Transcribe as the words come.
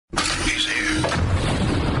He's here.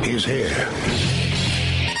 He's here.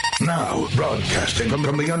 Now, broadcasting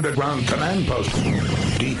from the underground command post,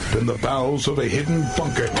 deep in the bowels of a hidden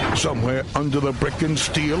bunker, somewhere under the brick and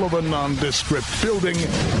steel of a nondescript building,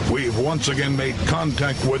 we've once again made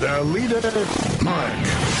contact with our leader, Mark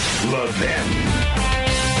Levin.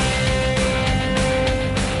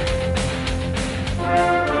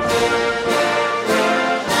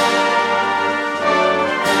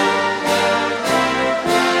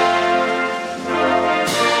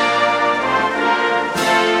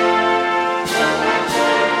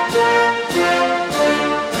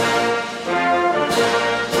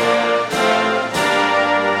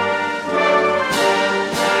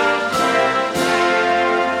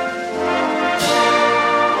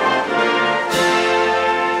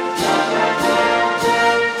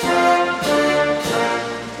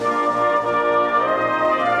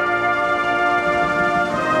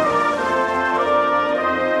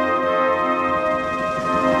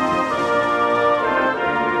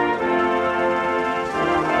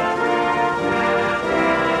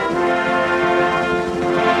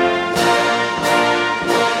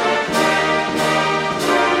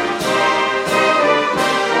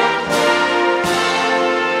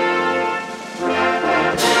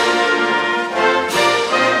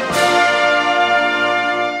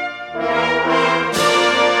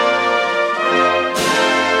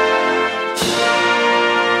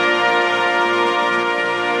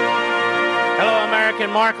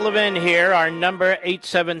 Mark Levin here. Our number,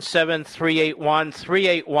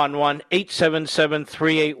 877-381-3811,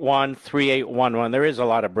 877-381-3811. There is a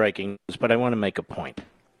lot of breaking news, but I want to make a point.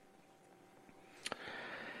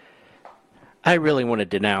 I really want to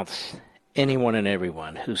denounce anyone and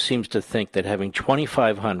everyone who seems to think that having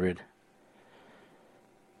 2,500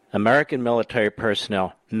 American military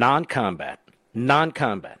personnel, non-combat,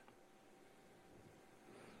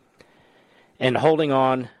 and holding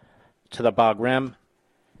on to the Bagram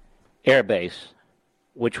Air Base,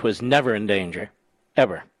 which was never in danger,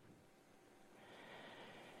 ever,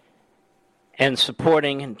 and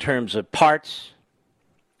supporting in terms of parts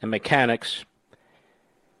and mechanics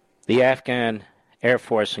the Afghan Air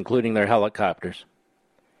Force, including their helicopters,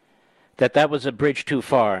 that was a bridge too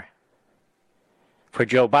far for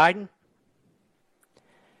Joe Biden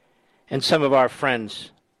and some of our friends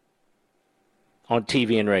on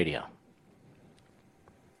TV and radio.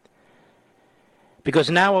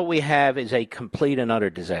 Because now what we have is a complete and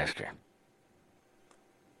utter disaster.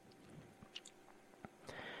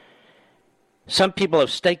 Some people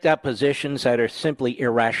have staked out positions that are simply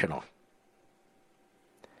irrational.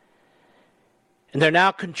 And they're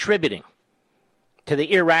now contributing to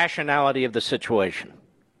the irrationality of the situation.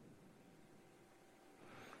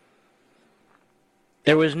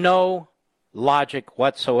 There was no logic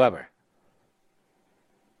whatsoever.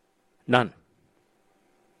 None.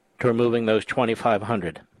 To removing those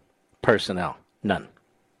 2,500 personnel. None.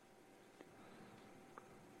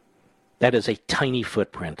 That is a tiny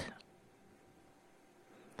footprint.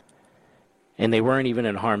 And they weren't even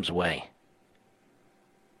in harm's way.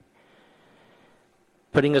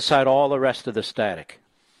 Putting aside all the rest of the static.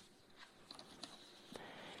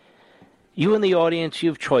 You in the audience,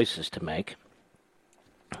 you have choices to make.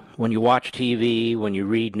 When you watch TV, when you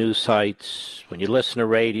read news sites, when you listen to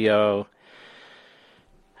radio,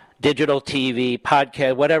 digital TV,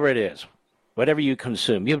 podcast, whatever it is, whatever you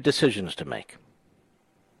consume, you have decisions to make.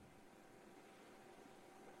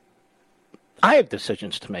 I have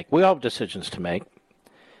decisions to make. We all have decisions to make.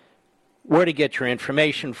 Where to get your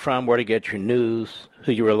information from, where to get your news,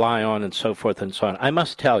 who you rely on, and so forth and so on. I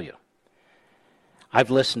must tell you,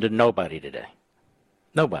 I've listened to nobody today.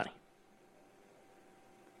 Nobody.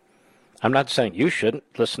 I'm not saying you shouldn't.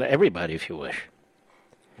 Listen to everybody if you wish.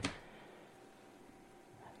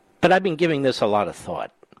 But I've been giving this a lot of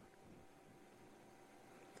thought.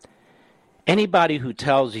 Anybody who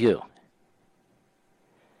tells you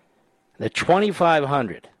that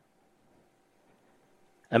 2,500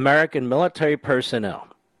 American military personnel,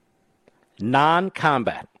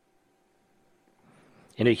 non-combat,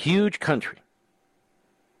 in a huge country,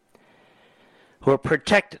 who are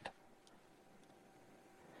protected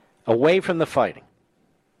away from the fighting,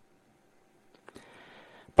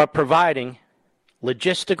 but providing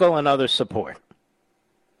logistical and other support,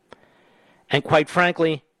 and quite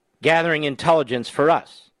frankly, gathering intelligence for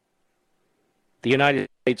us, the United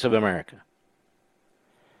States of America.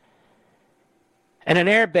 And an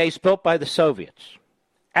air base built by the Soviets,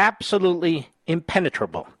 absolutely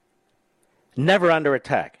impenetrable, never under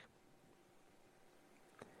attack.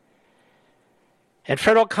 And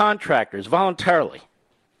federal contractors voluntarily,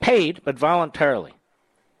 paid but voluntarily,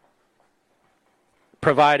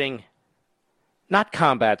 providing not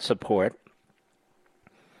combat support,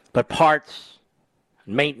 but parts,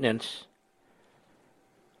 maintenance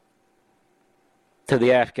to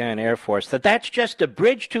the Afghan Air Force, that's just a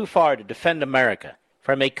bridge too far to defend America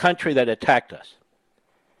from a country that attacked us,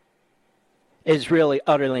 is really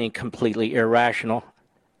utterly and completely irrational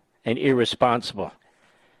and irresponsible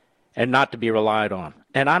and not to be relied on.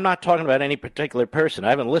 And I'm not talking about any particular person. I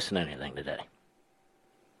haven't listened to anything today.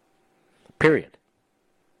 Period.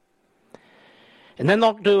 And then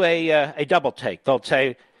they'll do a double take. They'll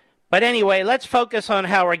say, but anyway, let's focus on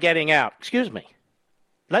how we're getting out. Excuse me.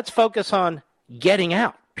 Let's focus on getting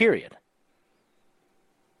out, period.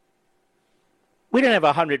 We didn't have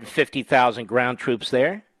 150,000 ground troops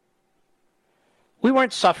there. We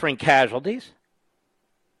weren't suffering casualties.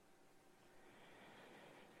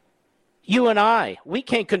 You and I, we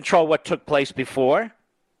can't control what took place before.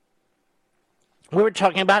 We were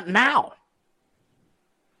talking about now.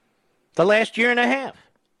 The last year and a half.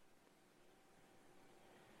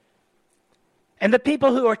 And the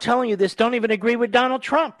people who are telling you this don't even agree with Donald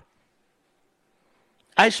Trump.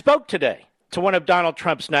 I spoke today to one of Donald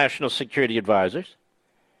Trump's national security advisors.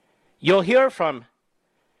 You'll hear from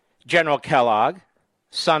General Kellogg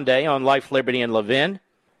Sunday on Life, Liberty, and Levin.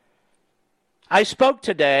 I spoke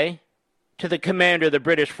today to the commander of the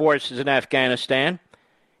British forces in Afghanistan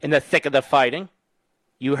in the thick of the fighting.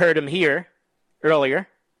 You heard him here earlier.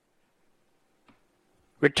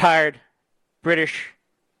 Retired British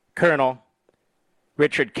Colonel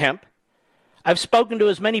Richard Kemp. I've spoken to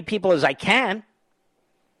as many people as I can.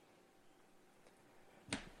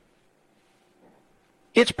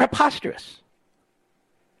 It's preposterous.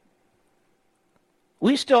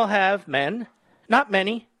 We still have men, not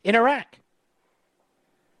many, in Iraq.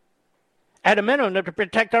 At a minimum, to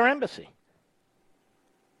protect our embassy.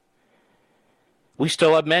 We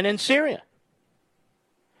still have men in Syria.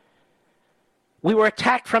 We were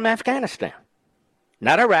attacked from Afghanistan,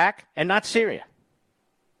 not Iraq and not Syria.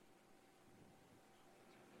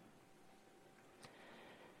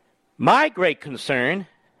 My great concern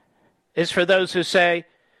is for those who say,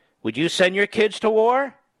 would you send your kids to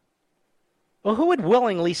war? Well, who would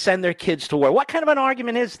willingly send their kids to war? What kind of an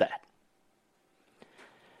argument is that?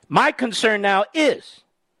 My concern now is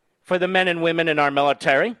for the men and women in our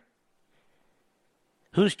military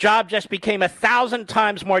whose job just became 1,000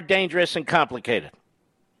 times more dangerous and complicated.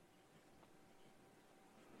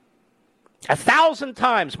 1,000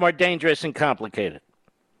 times more dangerous and complicated.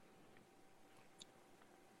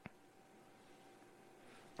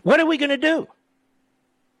 What are we going to do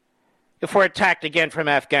if we're attacked again from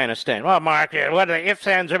Afghanistan? Well, Mark, what are the ifs,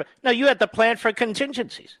 ands, or... No, you had to plan for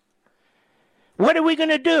contingencies. What are we going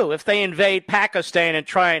to do if they invade Pakistan and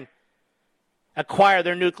try and acquire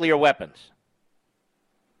their nuclear weapons?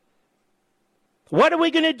 What are we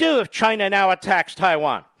going to do if China now attacks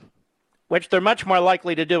Taiwan, which they're much more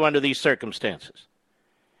likely to do under these circumstances?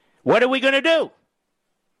 What are we going to do?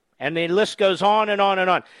 And the list goes on and on and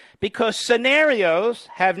on. Because scenarios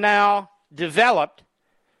have now developed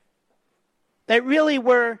that really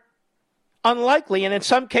were unlikely and in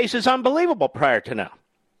some cases unbelievable prior to now.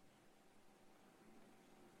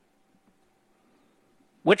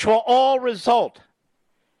 Which will all result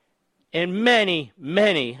in many,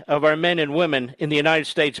 many of our men and women in the United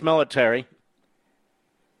States military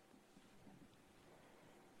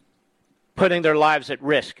putting their lives at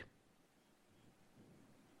risk.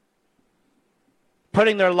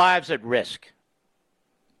 Putting their lives at risk.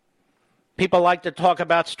 People like to talk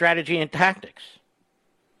about strategy and tactics.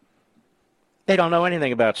 They don't know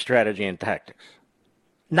anything about strategy and tactics.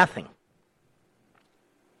 Nothing.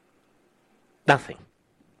 Nothing.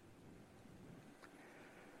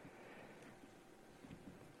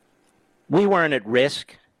 We weren't at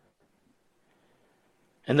risk.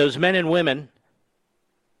 And those men and women,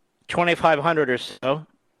 2,500 or so,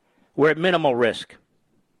 were at minimal risk.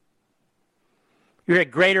 You're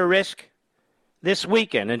at greater risk this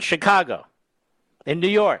weekend in Chicago, in New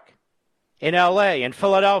York, in L.A., in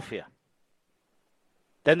Philadelphia,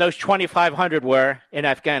 than those 2,500 were in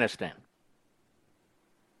Afghanistan.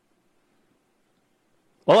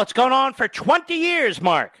 Well, it's gone on for 20 years,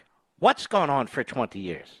 Mark. What's gone on for 20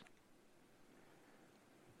 years?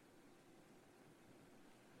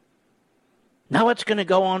 Now it's going to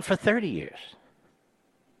go on for 30 years,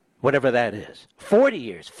 whatever that is, 40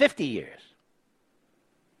 years, 50 years.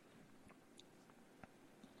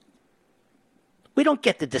 We don't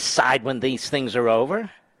get to decide when these things are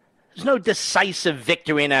over. There's no decisive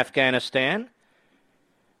victory in Afghanistan.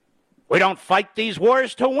 We don't fight these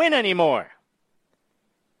wars to win anymore.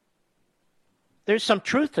 There's some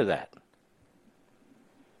truth to that.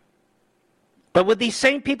 But would these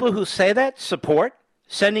same people who say that support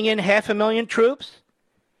sending in 500,000 troops?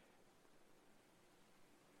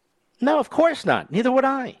 No, of course not. Neither would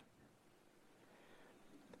I.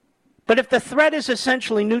 But if the threat is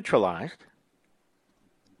essentially neutralized,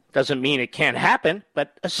 doesn't mean it can't happen,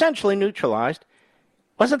 but essentially neutralized,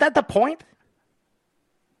 wasn't that the point?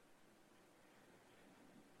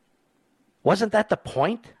 Wasn't that the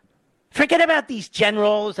point? Forget about these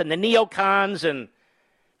generals and the neocons and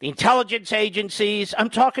the intelligence agencies. I'm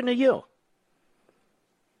talking to you.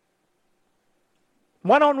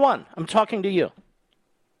 One-on-one, I'm talking to you.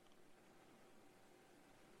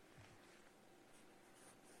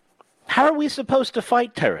 How are we supposed to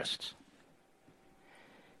fight terrorists?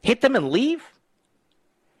 Hit them and leave?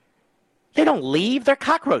 They don't leave, they're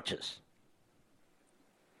cockroaches.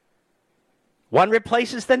 One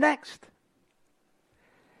replaces the next.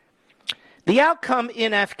 The outcome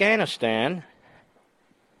in Afghanistan,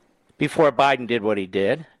 before Biden did what he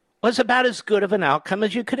did, was about as good of an outcome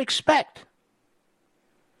as you could expect.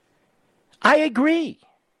 I agree.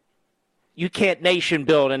 You can't nation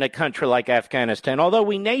build in a country like Afghanistan. Although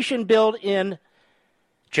we nation build in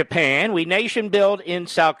Japan, we nation build in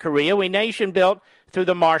South Korea, we nation build through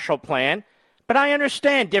the Marshall Plan. But I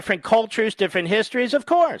understand different cultures, different histories, of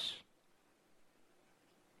course.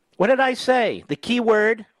 What did I say? The key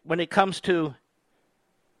word when it comes to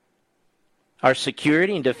our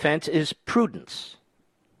security and defense is prudence.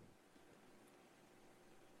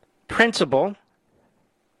 Principle,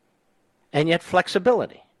 and yet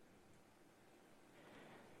flexibility.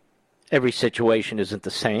 Every situation isn't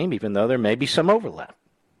the same, even though there may be some overlap.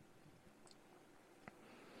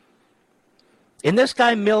 In this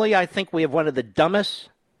guy, Milley, I think we have one of the dumbest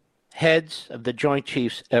heads of the Joint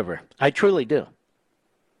Chiefs ever. I truly do.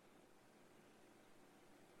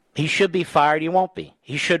 He should be fired, he won't be.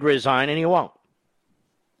 He should resign, and he won't.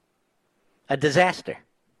 A disaster.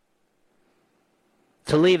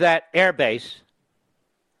 To leave that air base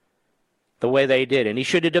the way they did. And he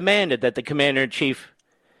should have demanded that the commander-in-chief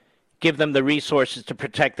give them the resources to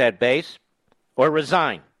protect that base or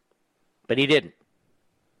resign. But he didn't.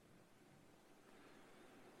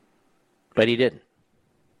 But he didn't.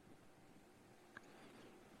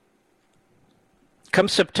 Come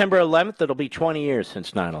September 11th, it'll be 20 years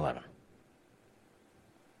since 9/11.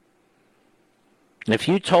 And if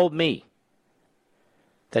you told me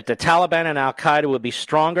that the Taliban and Al-Qaeda would be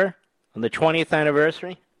stronger on the 20th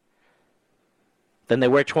anniversary than they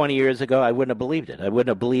were 20 years ago, I wouldn't have believed it. I wouldn't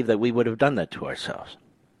have believed that we would have done that to ourselves.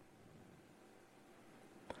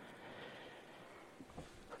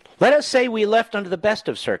 Let us say we left under the best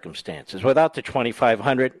of circumstances, without the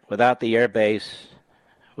 2,500, without the air base,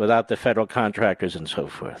 without the federal contractors and so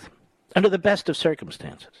forth. Under the best of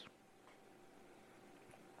circumstances.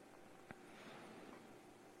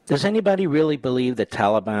 Does anybody really believe that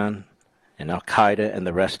Taliban and Al-Qaeda and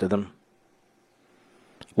the rest of them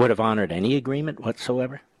would have honored any agreement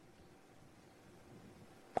whatsoever?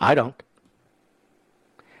 I don't.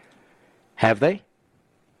 Have they?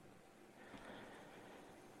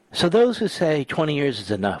 So those who say 20 years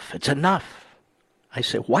is enough, it's enough. I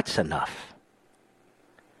say, what's enough?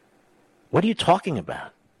 What are you talking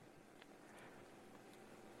about?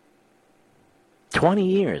 20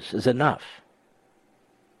 years is enough.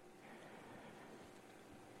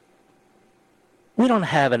 We don't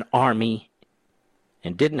have an army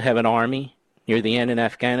and didn't have an army near the end in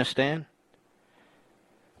Afghanistan.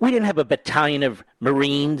 We didn't have a battalion of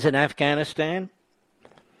Marines in Afghanistan.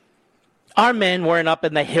 Our men weren't up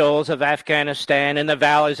in the hills of Afghanistan, in the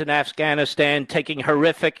valleys in Afghanistan, taking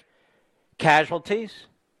horrific casualties.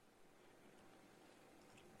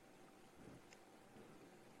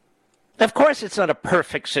 Of course, it's not a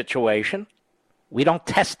perfect situation. We don't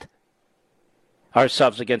test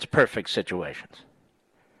ourselves against perfect situations.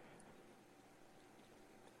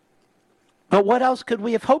 But what else could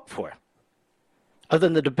we have hoped for other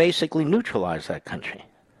than to basically neutralize that country?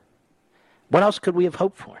 What else could we have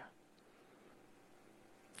hoped for?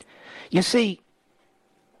 You see,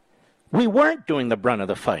 we weren't doing the brunt of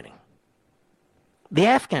the fighting. The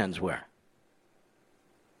Afghans were.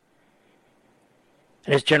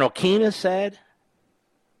 And as General Keane has said,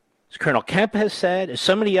 as Colonel Kemp has said, as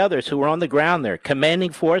so many others who were on the ground there,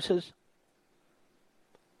 commanding forces,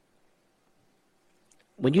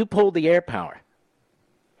 when you pulled the air power,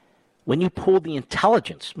 when you pulled the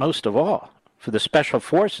intelligence, most of all, for the special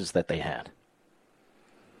forces that they had,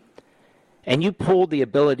 and you pulled the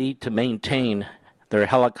ability to maintain their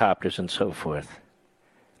helicopters and so forth,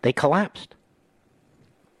 they collapsed.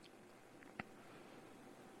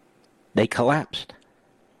 They collapsed.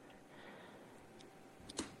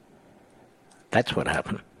 That's what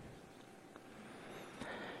happened.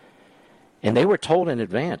 And they were told in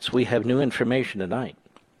advance, we have new information tonight.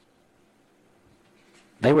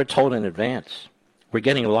 They were told in advance. We're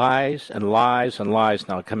getting lies and lies and lies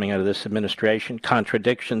now coming out of this administration,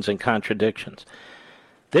 contradictions and contradictions.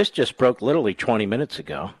 This just broke literally 20 minutes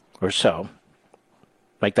ago or so,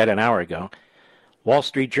 make that an hour ago. Wall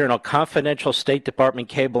Street Journal, confidential State Department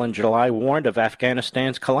cable in July warned of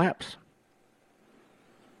Afghanistan's collapse.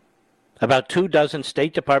 About 24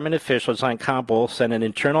 State Department officials on Kabul sent an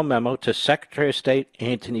internal memo to Secretary of State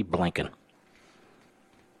Antony Blinken.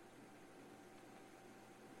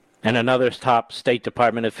 And another top State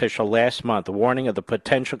Department official last month warning of the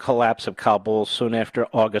potential collapse of Kabul soon after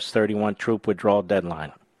August 31 troop withdrawal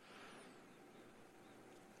deadline.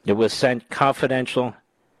 It was sent confidential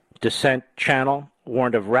dissent channel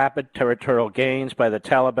warned of rapid territorial gains by the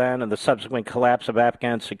Taliban and the subsequent collapse of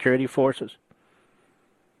Afghan security forces.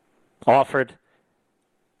 Offered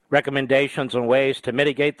recommendations on ways to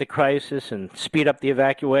mitigate the crisis and speed up the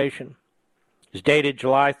evacuation. It's dated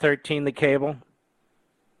July 13, the cable.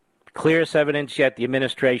 Clearest evidence yet, the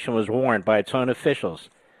administration was warned by its own officials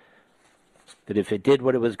that if it did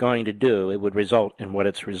what it was going to do, it would result in what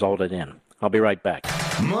it's resulted in. I'll be right back.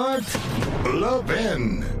 Mark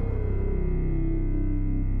Levin.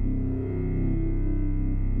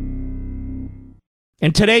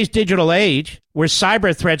 In today's digital age, where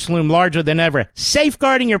cyber threats loom larger than ever,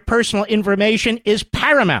 safeguarding your personal information is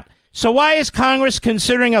paramount. So why is Congress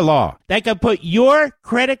considering a law that could put your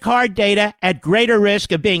credit card data at greater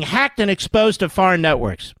risk of being hacked and exposed to foreign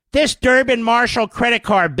networks? This Durbin-Marshall credit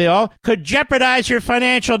card bill could jeopardize your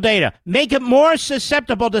financial data, make it more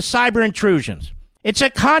susceptible to cyber intrusions. It's a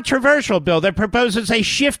controversial bill that proposes a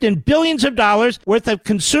shift in billions of dollars worth of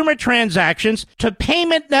consumer transactions to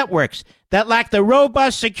payment networks that lack the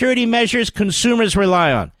robust security measures consumers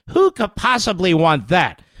rely on. Who could possibly want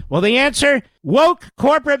that? Well, the answer? Woke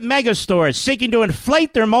corporate megastores seeking to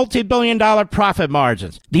inflate their multi-billion-dollar profit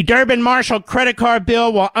margins. The Durbin-Marshall credit card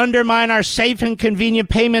bill will undermine our safe and convenient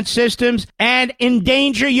payment systems and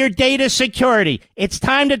endanger your data security. It's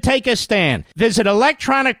time to take a stand. Visit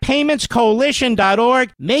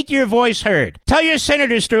electronicpaymentscoalition.org. Make your voice heard. Tell your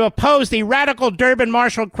senators to oppose the radical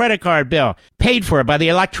Durbin-Marshall credit card bill, paid for by the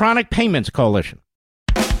Electronic Payments Coalition.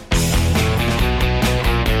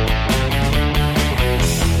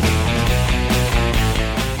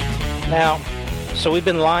 Now, so we've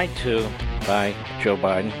been lied to by Joe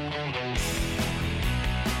Biden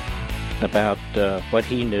about what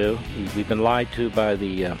he knew. We've been lied to by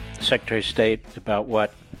the Secretary of State about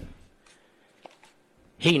what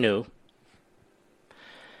he knew.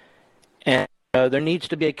 And there needs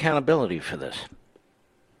to be accountability for this.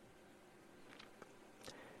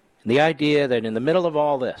 And the idea that in the middle of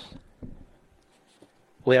all this,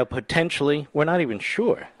 we have potentially, we're not even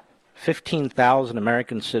sure, 15,000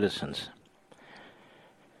 American citizens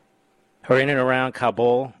who are in and around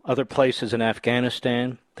Kabul, other places in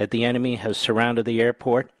Afghanistan, that the enemy has surrounded the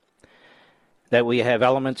airport, that we have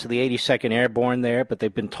elements of the 82nd Airborne there, but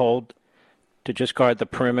they've been told to just guard the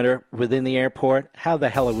perimeter within the airport. How the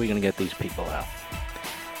hell are we going to get these people out?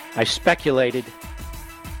 I speculated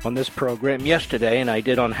on this program yesterday, and I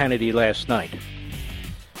did on Hannity last night.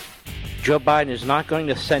 Joe Biden is not going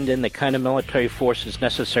to send in the kind of military forces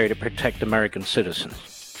necessary to protect American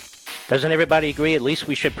citizens. Doesn't everybody agree at least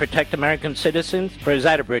we should protect American citizens? Or is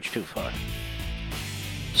that a bridge too far?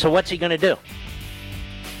 So what's he going to do?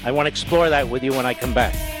 I want to explore that with you when I come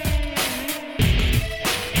back.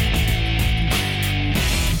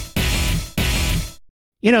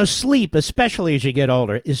 You know, sleep, especially as you get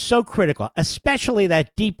older, is so critical, especially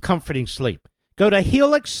that deep, comforting sleep. Go to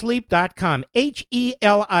HelixSleep.com,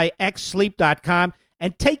 Helix Sleep.com,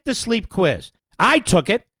 and take the sleep quiz. I took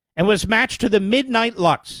it and was matched to the Midnight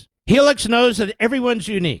Lux. Helix knows that everyone's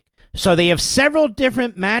unique, so they have several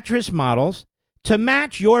different mattress models to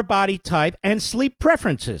match your body type and sleep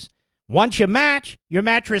preferences. Once you match, your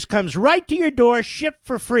mattress comes right to your door, shipped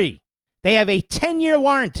for free. They have a 10-year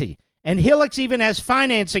warranty, and Helix even has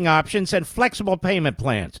financing options and flexible payment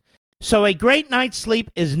plans. So a great night's sleep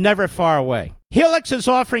is never far away. Helix is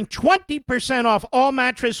offering 20% off all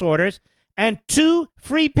mattress orders and 2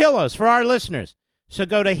 free pillows for our listeners. So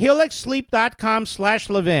go to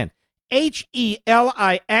HelixSleep.com/Levin,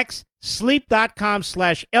 HELIX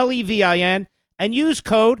Sleep.com/LEVIN, and use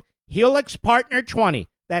code HelixPartner20.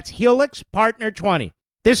 That's HelixPartner20.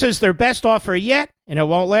 This is their best offer yet, and it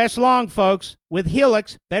won't last long, folks. With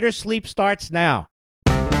Helix, better sleep starts now.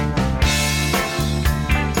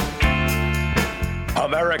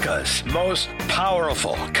 America's most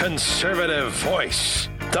powerful conservative voice.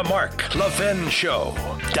 The Mark Levin Show.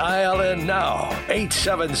 Dial in now.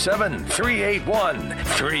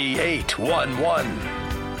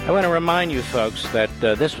 877-381-3811. I want to remind you folks that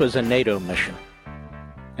this was a NATO mission.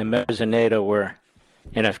 And members of NATO were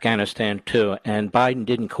in Afghanistan too. And Biden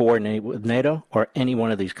didn't coordinate with NATO or any one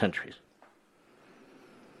of these countries.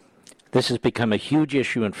 This has become a huge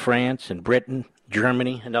issue in France and Britain,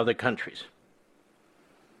 Germany, and other countries.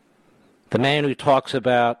 The man who talks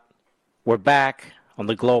about we're back on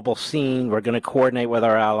the global scene, we're going to coordinate with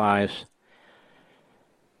our allies,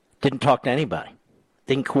 didn't talk to anybody,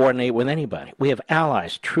 didn't coordinate with anybody. We have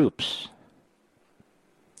allies, troops,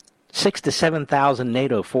 6,000 to 7,000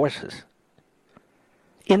 NATO forces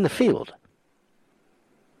in the field.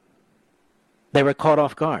 They were caught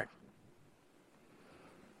off guard.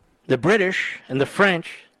 The British and the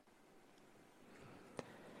French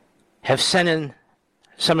have sent in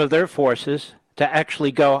some of their forces to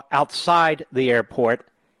actually go outside the airport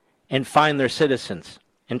and find their citizens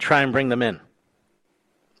and try and bring them in.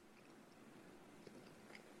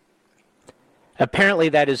 Apparently,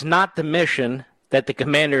 that is not the mission that the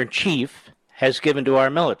commander-in-chief has given to our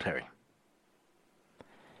military.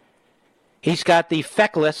 He's got the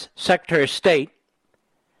feckless Secretary of State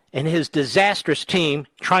and his disastrous team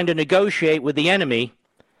trying to negotiate with the enemy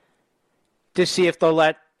to see if they'll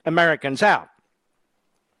let Americans out.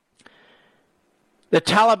 The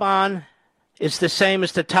Taliban is the same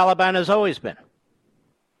as the Taliban has always been.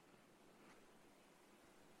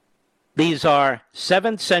 These are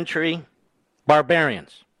 7th century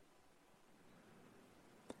barbarians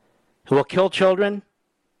who will kill children,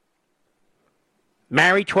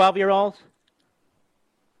 marry 12-year-olds,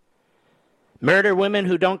 murder women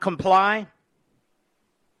who don't comply,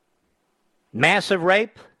 massive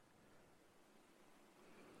rape.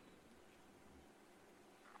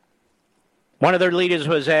 One of their leaders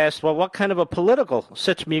was asked, well, what kind of a political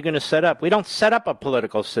system are you going to set up? We don't set up a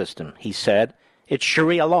political system, he said. It's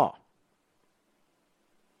Sharia law.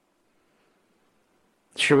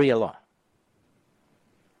 Sharia law.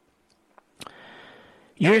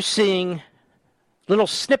 You're seeing little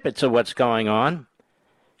snippets of what's going on,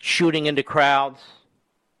 shooting into crowds.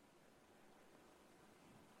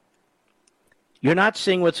 You're not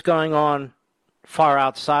seeing what's going on far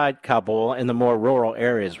outside Kabul in the more rural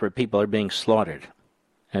areas where people are being slaughtered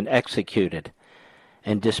and executed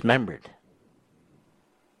and dismembered.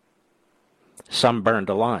 Some burned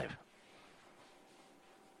alive.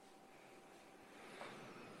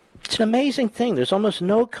 It's an amazing thing. There's almost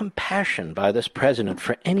no compassion by this president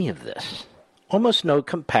for any of this. Almost no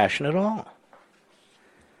compassion at all.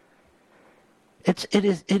 It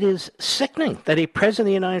is sickening that a president of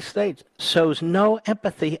the United States shows no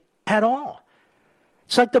empathy at all.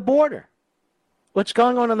 It's like the border. What's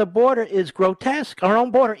going on the border is grotesque. Our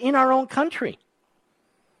own border in our own country.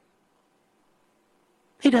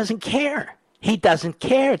 He doesn't care. He doesn't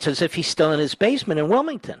care. It's as if he's still in his basement in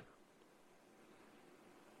Wilmington.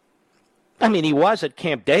 I mean, he was at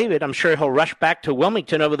Camp David. I'm sure he'll rush back to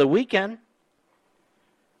Wilmington over the weekend.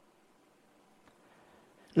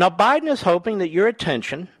 Now, Biden is hoping that your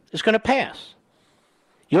attention is going to pass.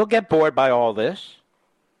 You'll get bored by all this.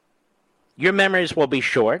 Your memories will be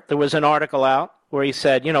short. There was an article out where he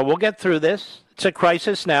said, we'll get through this. It's a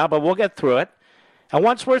crisis now, but we'll get through it. And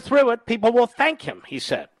once we're through it, people will thank him, he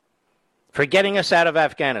said, for getting us out of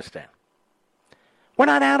Afghanistan. We're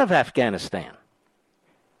not out of Afghanistan.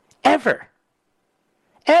 Ever.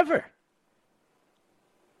 Ever.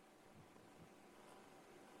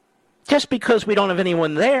 Just because we don't have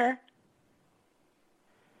anyone there.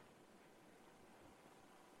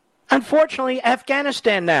 Unfortunately,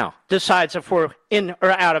 Afghanistan now decides if we're in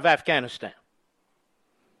or out of Afghanistan.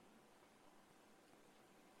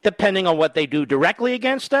 Depending on what they do directly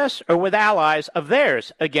against us or with allies of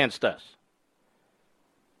theirs against us.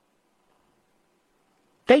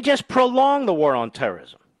 They just prolong the war on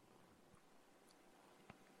terrorism.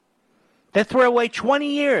 They throw away 20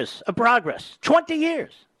 years of progress. 20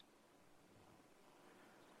 years.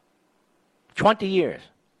 20 years.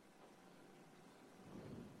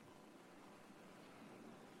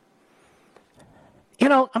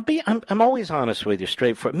 I'm always honest with you,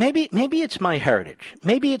 straightforward. Maybe it's my heritage.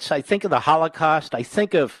 Maybe it's, I think of the Holocaust. I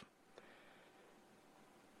think of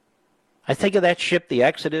that ship, the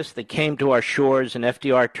Exodus, that came to our shores and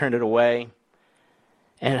FDR turned it away.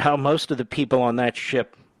 And how most of the people on that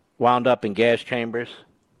ship wound up in gas chambers.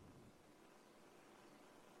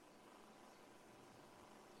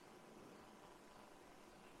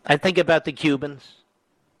 I think about the Cubans.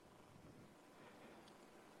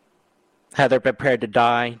 How they're prepared to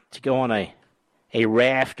die, to go on a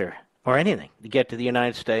raft or anything to get to the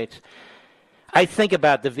United States. I think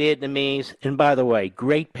about the Vietnamese, and by the way,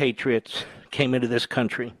 great patriots came into this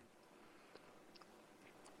country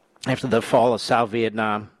after the fall of South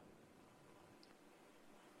Vietnam.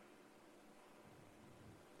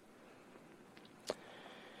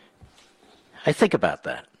 I think about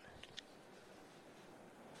that.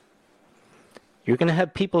 You're going to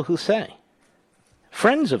have people who say,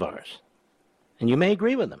 friends of ours, and you may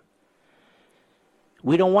agree with them,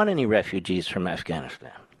 we don't want any refugees from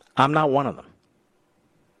Afghanistan. I'm not one of them.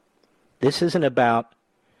 This isn't about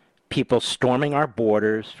people storming our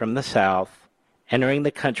borders from the south, entering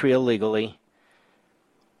the country illegally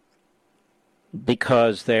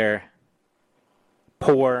because they're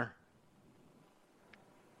poor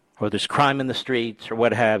or there's crime in the streets or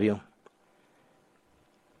what have you.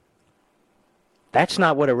 That's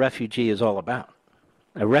not what a refugee is all about.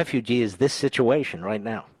 A refugee is this situation right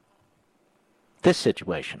now. This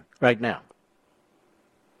situation right now.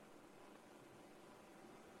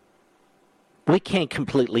 We can't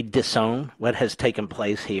completely disown what has taken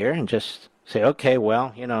place here and just say, okay,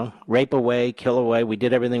 well, rape away, kill away, we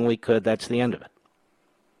did everything we could, that's the end of it.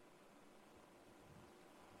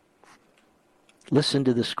 Listen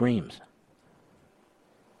to the screams.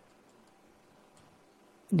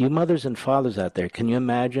 You mothers and fathers out there, can you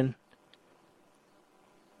imagine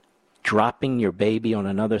dropping your baby on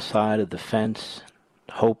another side of the fence,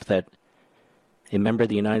 hope that a member of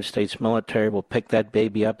the United States military will pick that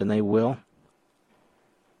baby up, and they will,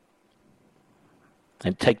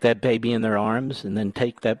 and take that baby in their arms and then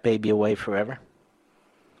take that baby away forever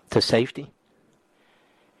to safety?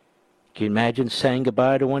 Can you imagine saying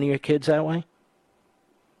goodbye to one of your kids that way?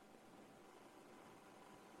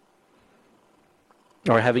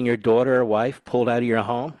 Or having your daughter or wife pulled out of your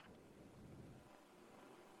home,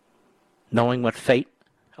 knowing what fate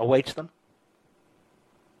awaits them?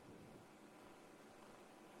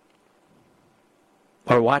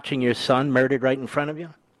 Or watching your son murdered right in front of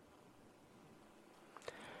you?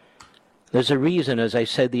 There's a reason, as I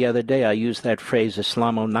said the other day, I used that phrase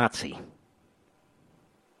Islamo-Nazi.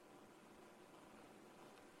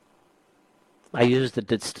 I used it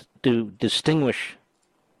to distinguish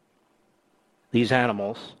these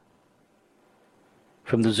animals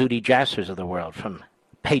from the Zuhdi Jassers of the world, from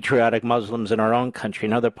patriotic Muslims in our own country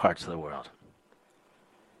and other parts of the world.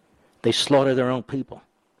 They slaughter their own people.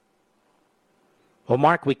 Well,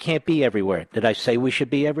 Mark, we can't be everywhere. Did I say we should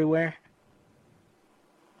be everywhere?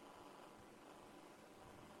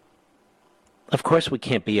 Of course we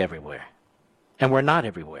can't be everywhere. And we're not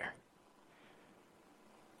everywhere.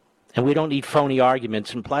 And we don't need phony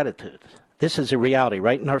arguments and platitudes. This is a reality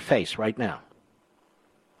right in our face right now.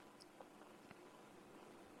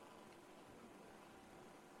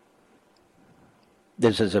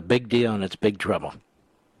 This is a big deal and it's big trouble.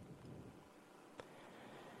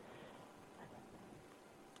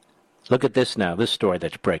 Look at this now, this story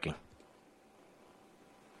that's breaking.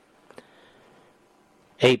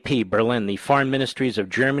 AP, Berlin. The foreign ministries of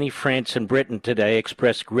Germany, France, and Britain today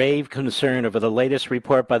expressed grave concern over the latest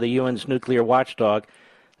report by the UN's nuclear watchdog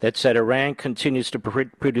that said Iran continues to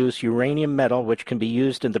produce uranium metal, which can be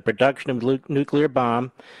used in the production of nuclear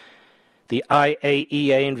bomb. The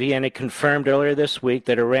IAEA in Vienna confirmed earlier this week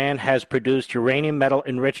that Iran has produced uranium metal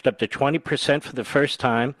enriched up to 20% for the first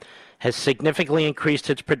time, has significantly increased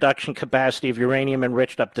its production capacity of uranium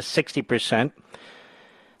enriched up to 60%.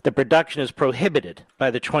 The production is prohibited by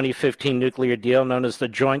the 2015 nuclear deal known as the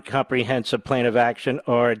Joint Comprehensive Plan of Action,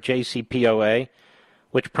 or JCPOA,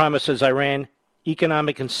 which promises Iran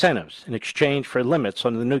economic incentives in exchange for limits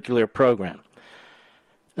on the nuclear program.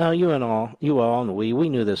 Now, you all, and we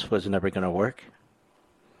knew this was never going to work.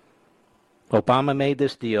 Obama made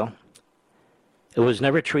this deal. It was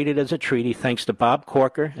never treated as a treaty thanks to Bob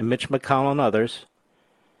Corker and Mitch McConnell and others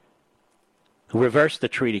who reversed the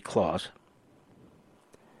treaty clause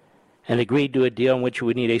and agreed to a deal in which we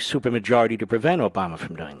would need a supermajority to prevent Obama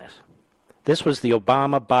from doing this. This was the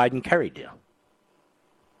Obama-Biden-Kerry deal.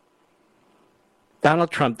 Donald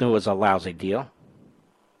Trump knew it was a lousy deal.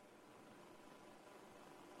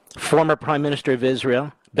 Former Prime Minister of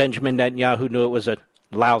Israel, Benjamin Netanyahu, knew it was a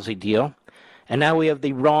lousy deal. And now we have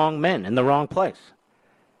the wrong men in the wrong place.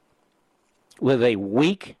 With a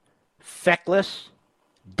weak, feckless,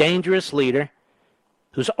 dangerous leader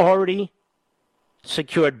who's already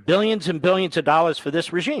secured billions and billions of dollars for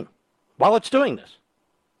this regime while it's doing this.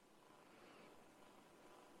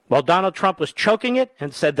 While Donald Trump was choking it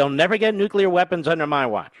and said they'll never get nuclear weapons under my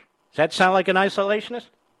watch. Does that sound like an isolationist?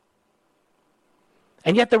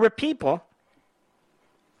 And yet there were people,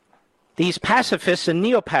 these pacifists and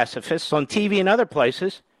neo-pacifists on TV and other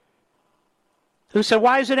places, who said,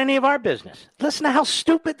 why is it any of our business? Listen to how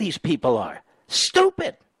stupid these people are.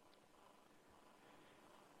 Stupid.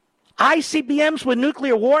 ICBMs with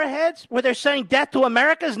nuclear warheads where they're saying death to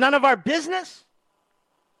America is none of our business?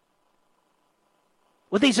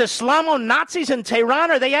 With these Islamo-Nazis in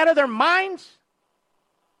Tehran, are they out of their minds?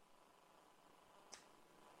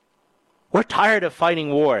 We're tired of fighting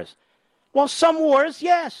wars. Well, some wars,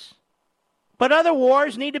 yes. But other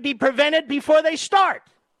wars need to be prevented before they start.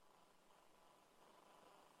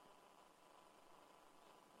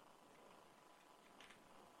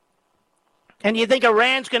 And you think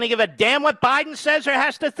Iran's going to give a damn what Biden says or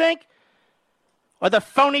has to think? Or the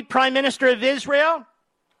phony prime minister of Israel?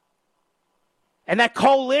 And that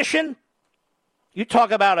coalition? You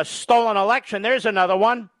talk about a stolen election. There's another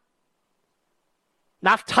one.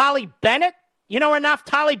 Naftali Bennett? You know where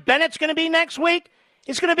Naftali Bennett's going to be next week?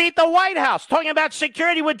 He's going to be at the White House talking about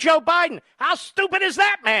security with Joe Biden. How stupid is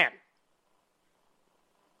that man?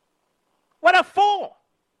 What a fool.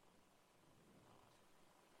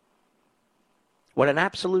 What an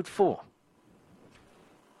absolute fool.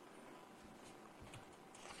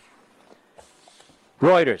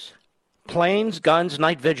 Reuters. Planes, guns,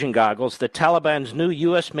 night vision goggles, the Taliban's new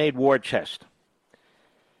U.S.-made war chest.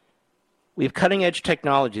 We have cutting-edge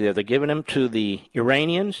technology there. They're giving them to the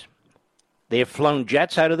Iranians. They have flown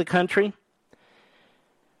jets out of the country.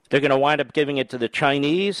 They're going to wind up giving it to the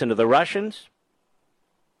Chinese and to the Russians.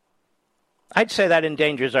 I'd say that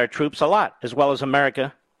endangers our troops a lot, as well as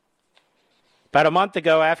America. About a month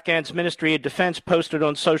ago, Afghan's Ministry of Defense posted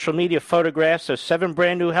on social media photographs of 7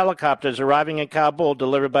 brand-new helicopters arriving in Kabul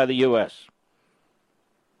delivered by the U.S.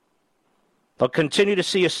 They'll continue to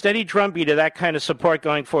see a steady drumbeat of that kind of support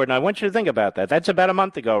going forward. And I want you to think about that. That's about a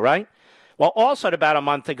month ago, right? Well, also about a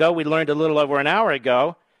month ago, we learned a little over an hour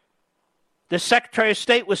ago, the Secretary of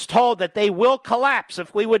State was told that they will collapse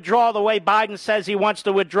if we withdraw the way Biden says he wants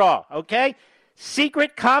to withdraw, okay?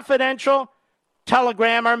 Secret, confidential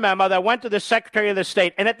telegram or memo that went to the Secretary of the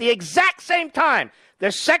State. And at the exact same time,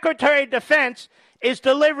 the Secretary of Defense is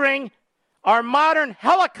delivering our modern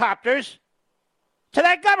helicopters to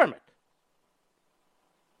that government.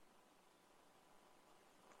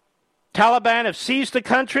 Taliban have seized the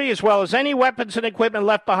country as well as any weapons and equipment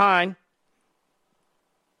left behind.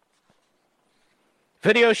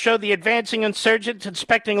 Videos showed the advancing insurgents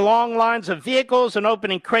inspecting long lines of vehicles and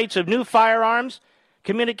opening crates of new firearms,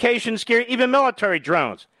 communications gear, even military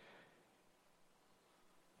drones.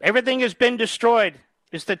 Everything has been destroyed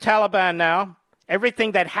is the Taliban now.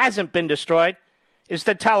 Everything that hasn't been destroyed is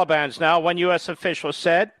the Taliban's now, one U.S. official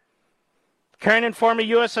said. Current and former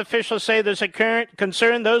U.S. officials say there's a current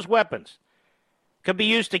concern those weapons could be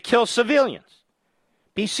used to kill civilians,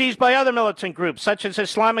 be seized by other militant groups such as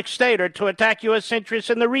Islamic State or to attack U.S.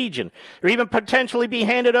 interests in the region, or even potentially be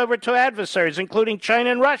handed over to adversaries, including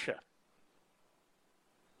China and Russia.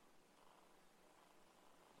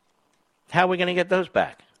 How are we going to get those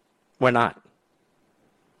back? We're not.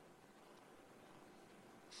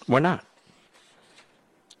 We're not.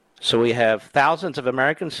 So we have thousands of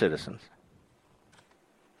American citizens.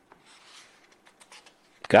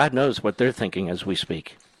 God knows what they're thinking as we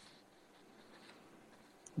speak.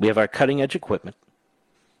 We have our cutting-edge equipment.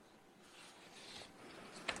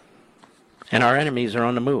 And our enemies are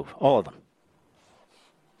on the move, all of them.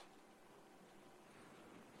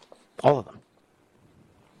 All of them.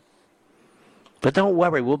 But don't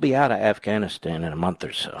worry, we'll be out of Afghanistan in a month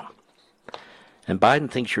or so. And Biden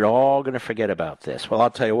thinks you're all going to forget about this. Well, I'll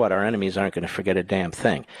tell you what, our enemies aren't going to forget a damn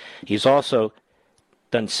thing. He's also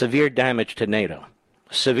done severe damage to NATO.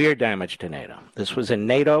 Severe damage to NATO. This was a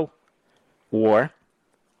NATO war.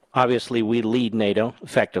 Obviously, we lead NATO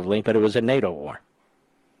effectively, but it was a NATO war.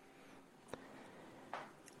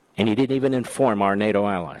 And he didn't even inform our NATO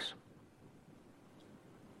allies.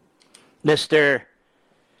 Mr.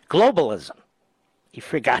 Globalism. He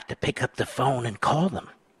forgot to pick up the phone and call them.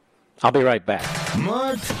 I'll be right back.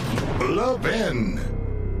 Mark Levin.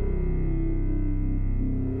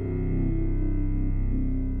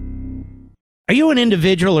 Are you an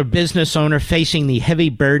individual or business owner facing the heavy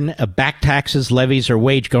burden of back taxes, levies, or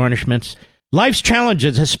wage garnishments? Life's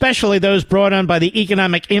challenges, especially those brought on by the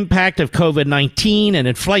economic impact of COVID-19 and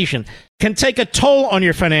inflation, can take a toll on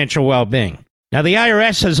your financial well-being. Now, the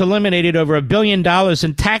IRS has eliminated over $1 billion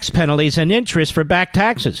in tax penalties and interest for back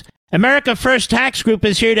taxes. America First Tax Group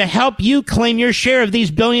is here to help you claim your share of these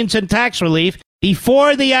billions in tax relief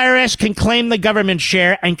before the IRS can claim the government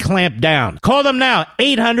share and clamp down. Call them now,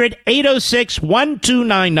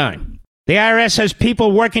 800-806-1299. The IRS has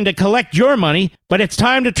people working to collect your money, but it's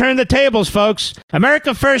time to turn the tables, folks.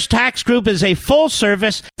 America First Tax Group is a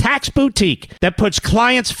full-service tax boutique that puts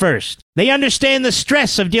clients first. They understand the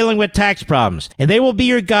stress of dealing with tax problems, and they will be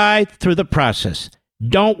your guide through the process.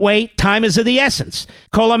 Don't wait. Time is of the essence.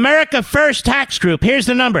 Call America First Tax Group. Here's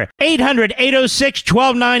the number,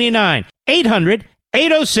 800-806-1299.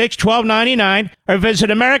 800-806-1299, or visit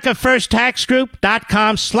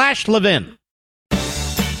AmericaFirstTaxGroup.com/Levin.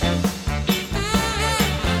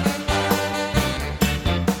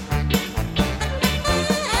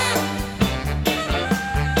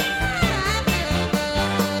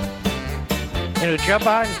 You know, Joe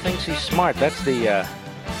Biden thinks he's smart. That's the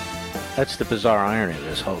bizarre irony of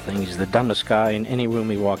this whole thing. He's the dumbest guy in any room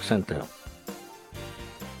he walks into.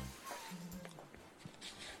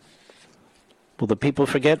 Will the people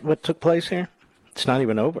forget what took place here? It's not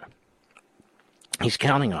even over. He's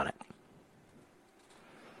counting on it.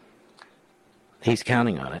 He's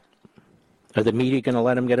counting on it. Are the media going to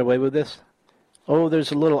let him get away with this? Oh,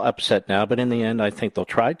 there's a little upset now, but in the end, I think they'll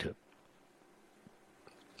try to.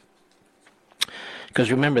 Because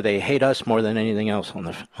remember, they hate us more than anything else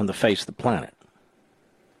on the face of the planet.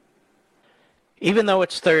 Even though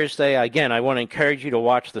it's Thursday, again, I want to encourage you to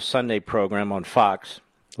watch the Sunday program on Fox,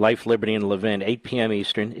 Life, Liberty, and Levin, 8 p.m.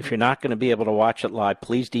 Eastern. If you're not going to be able to watch it live,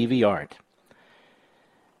 please DVR it.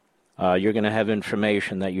 You're going to have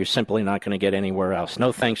information that you're simply not going to get anywhere else.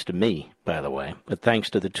 No thanks to me, by the way, but thanks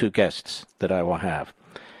to the two guests that I will have.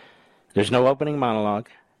 There's no opening monologue.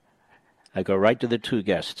 I go right to the two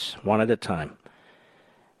guests, one at a time.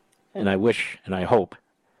 And I wish and I hope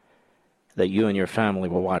that you and your family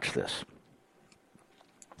will watch this.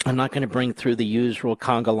 I'm not going to bring through the usual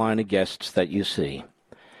conga line of guests that you see.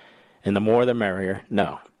 And the more the merrier.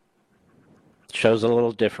 No. The show's a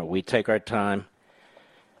little different. We take our time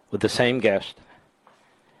with the same guest.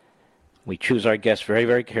 We choose our guests very,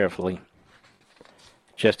 very carefully,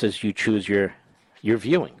 just as you choose your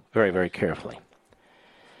viewing very, very carefully.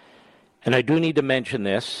 And I do need to mention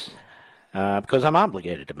this, because I'm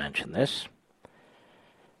obligated to mention this.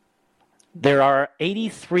 There are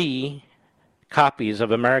 83 copies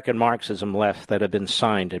of American Marxism left that have been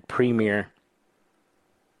signed at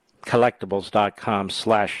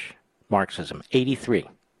premiercollectibles.com/Marxism. 83.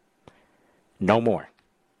 No more.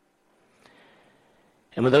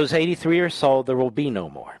 And when those 83 are sold, there will be no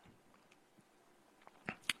more.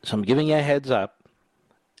 So I'm giving you a heads up.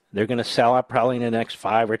 They're going to sell out probably in the next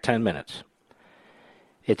 5 or 10 minutes.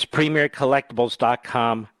 It's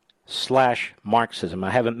premiercollectibles.com/Marxism.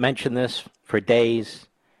 I haven't mentioned this for days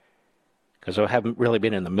because I haven't really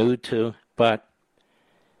been in the mood to, but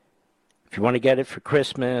if you want to get it for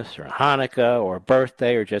Christmas or Hanukkah or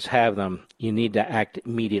birthday or just have them, you need to act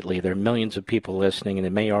immediately. There are millions of people listening and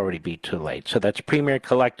it may already be too late. So that's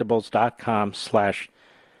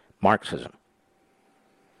premiercollectibles.com/Marxism.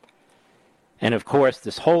 And of course,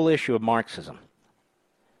 this whole issue of Marxism,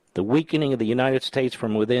 the weakening of the United States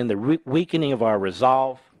from within, the weakening of our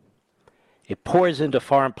resolve, it pours into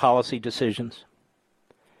foreign policy decisions.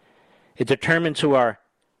 It determines who our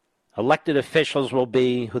elected officials will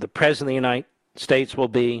be, who the President of the United States will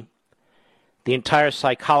be, the entire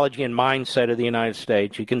psychology and mindset of the United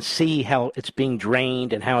States. You can see how it's being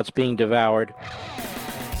drained and how it's being devoured.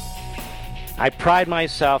 I pride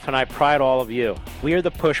myself and I pride all of you. We are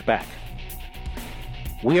the pushback.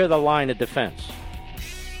 We are the line of defense.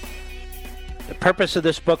 The purpose of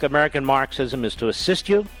this book, American Marxism, is to assist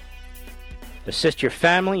you, assist your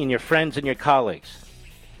family and your friends and your colleagues.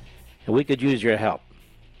 And we could use your help.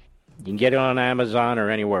 You can get it on Amazon or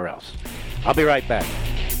anywhere else. I'll be right back.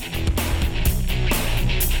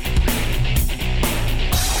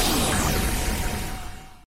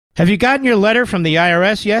 Have you gotten your letter from the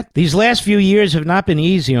IRS yet? These last few years have not been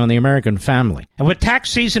easy on the American family. And with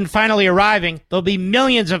tax season finally arriving, there'll be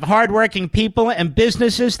millions of hardworking people and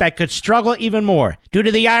businesses that could struggle even more due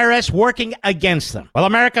to the IRS working against them. Well,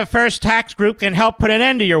 America First Tax Group can help put an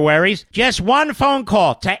end to your worries. Just one phone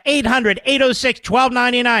call to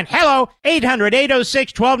 800-806-1299. Hello,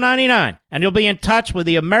 800-806-1299. And you'll be in touch with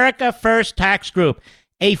the America First Tax Group,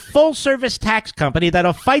 a full-service tax company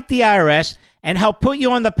that'll fight the IRS and help put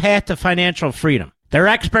you on the path to financial freedom. Their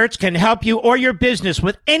experts can help you or your business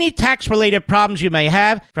with any tax-related problems you may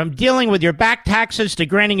have, from dealing with your back taxes to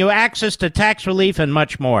granting you access to tax relief and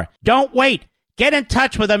much more. Don't wait. Get in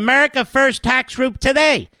touch with America First Tax Group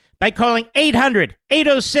today by calling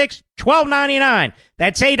 800-806-1299.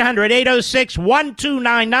 That's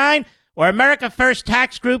 800-806-1299 or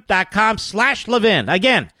AmericaFirstTaxGroup.com/Levin.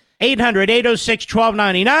 Again,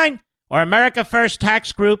 800-806-1299 or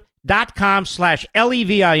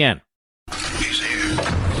AmericaFirstTaxGroup.com/Levin.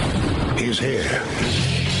 He's He's here.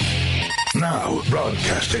 Now,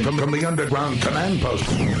 broadcasting from the underground command post,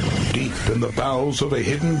 deep in the bowels of a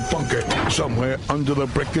hidden bunker, somewhere under the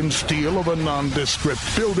brick and steel of a nondescript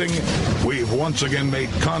building, we've once again made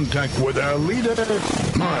contact with our leader,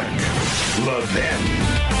 Mark Levin.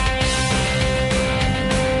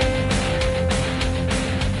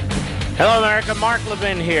 Hello, America. Mark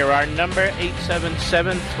Levin here. Our number,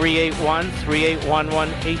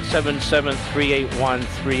 877-381-3811,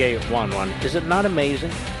 877-381-3811. Is it not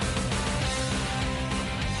amazing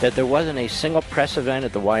that there wasn't a single press event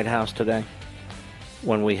at the White House today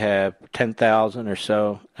when we have 10,000 or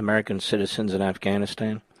so American citizens in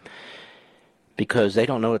Afghanistan? Because they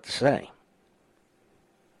don't know what to say.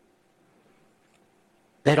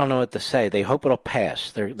 They don't know what to say. They hope it'll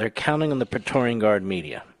pass. They're counting on the Praetorian Guard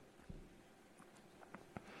media.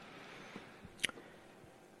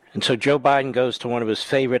 And so Joe Biden goes to one of his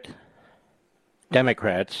favorite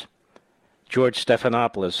Democrats, George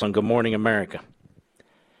Stephanopoulos, on Good Morning America.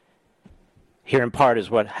 Here in part is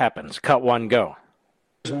what happens. Cut one, go.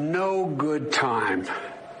 There's no good time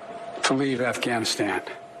to leave Afghanistan.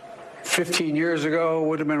 15 years ago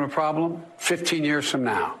would have been a problem. 15 years from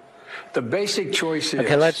now. The basic choice is...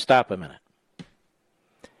 Okay, let's stop a minute.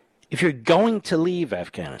 If you're going to leave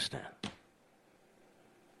Afghanistan,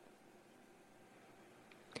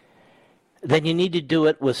 then you need to do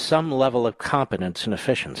it with some level of competence and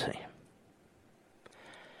efficiency.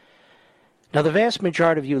 Now, the vast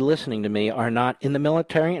majority of you listening to me are not in the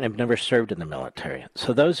military and have never served in the military.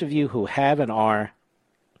 So those of you who have and are,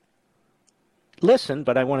 listen,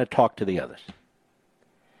 but I want to talk to the others.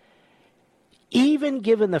 Even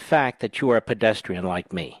given the fact that you are a pedestrian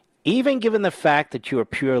like me, even given the fact that you are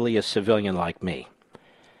purely a civilian like me,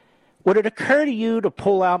 would it occur to you to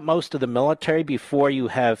pull out most of the military before you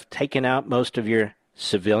have taken out most of your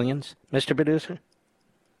civilians, Mr. Producer?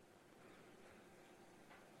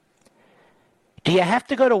 Do you have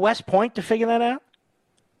to go to West Point to figure that out?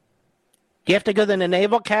 Do you have to go to the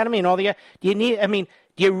Naval Academy and all the... do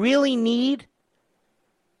you really need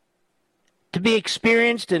to be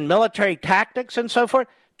experienced in military tactics and so forth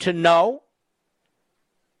to know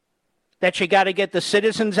that you got to get the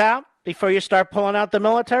citizens out before you start pulling out the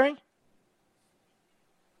military?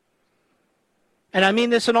 And I mean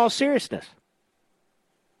this in all seriousness.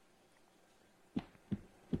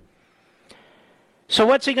 So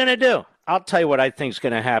what's he going to do? I'll tell you what I think is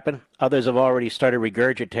going to happen. Others have already started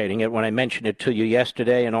regurgitating it when I mentioned it to you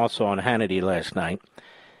yesterday and also on Hannity last night.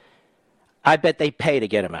 I bet they pay to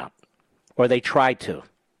get him out. Or they tried to.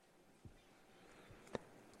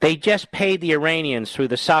 They just paid the Iranians through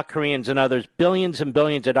the South Koreans and others billions and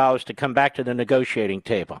billions of dollars to come back to the negotiating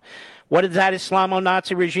table. What did that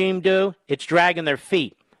Islamo-Nazi regime do? It's dragging their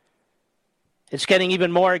feet. It's getting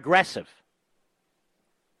even more aggressive.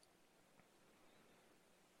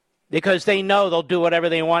 Because they know they'll do whatever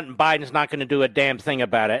they want and Biden's not going to do a damn thing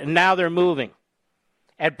about it. And now they're moving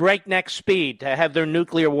at breakneck speed to have their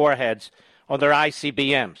nuclear warheads on their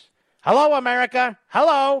ICBMs. Hello, America.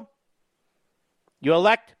 Hello. You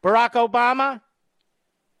elect Barack Obama?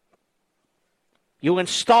 You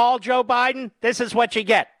install Joe Biden? This is what you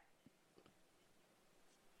get.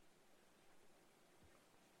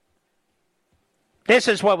 This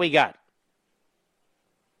is what we got.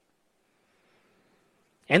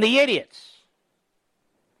 And the idiots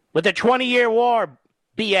with the 20-year war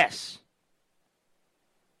BS.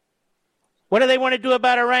 What do they want to do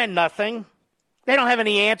about Iran? Nothing. They don't have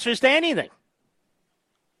any answers to anything.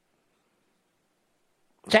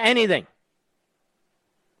 To anything.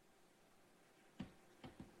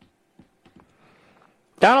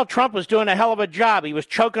 Donald Trump was doing a hell of a job. He was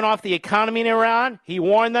choking off the economy in Iran. He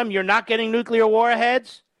warned them, you're not getting nuclear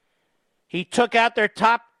warheads. He took out their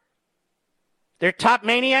top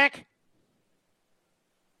maniac.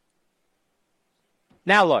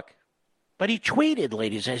 Now look. But he tweeted,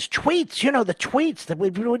 ladies, his tweets, the tweets, that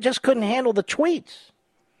we just couldn't handle the tweets.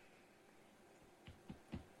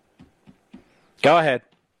 Go ahead.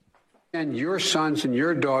 And your sons and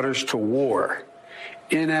your daughters to war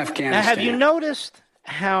in Afghanistan. Now, have you noticed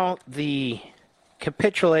how the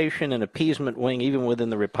capitulation and appeasement wing, even within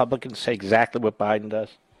the Republicans, say exactly what Biden does?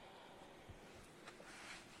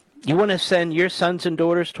 You want to send your sons and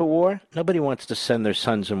daughters to war? Nobody wants to send their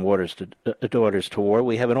sons and daughters to war.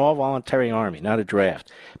 We have an all-voluntary army, not a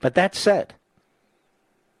draft. But that said,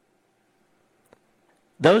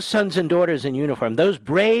 those sons and daughters in uniform, those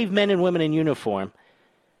brave men and women in uniform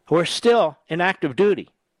who are still in active duty,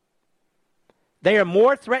 they are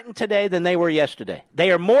more threatened today than they were yesterday. They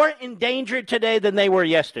are more endangered today than they were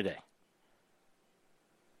yesterday.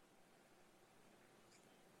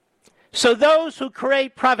 So those who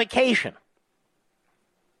create provocation,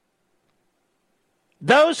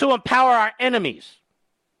 those who empower our enemies,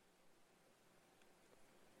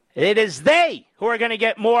 it is they who are going to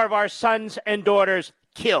get more of our sons and daughters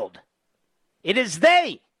killed. It is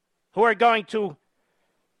they who are going to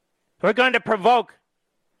provoke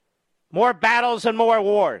more battles and more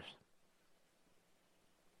wars.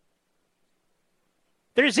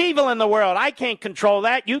 There's evil in the world. I can't control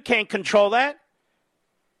that. You can't control that.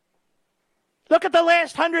 Look at the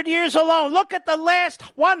last 100 years alone. Look at the last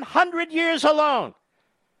 100 years alone.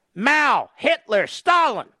 Mao, Hitler,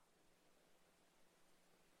 Stalin.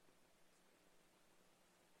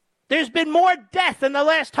 There's been more death in the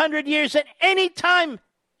last 100 years than any time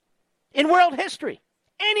in world history.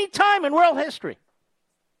 Any time in world history.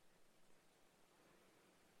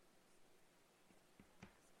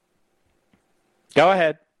 Go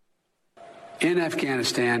ahead. In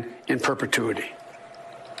Afghanistan in perpetuity.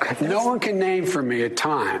 No one can name for me a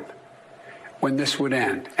time when this would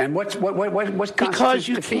end. And what because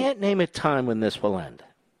you can't name a time when this will end.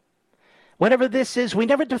 Whatever this is, we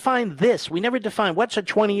never define this. We never define what's a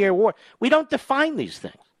 20-year war. We don't define these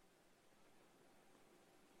things.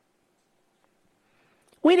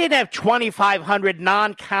 We didn't have 2,500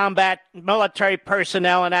 non-combat military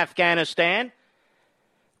personnel in Afghanistan.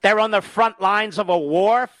 They're on the front lines of a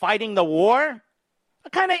war, fighting the war.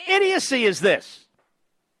 What kind of idiocy is this?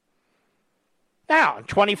 Now, in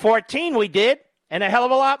 2014 we did, and a hell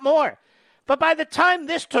of a lot more. But by the time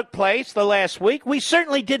this took place, the last week, we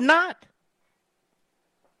certainly did not.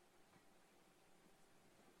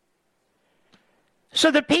 So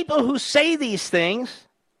the people who say these things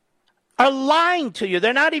are lying to you.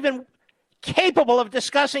 They're not even capable of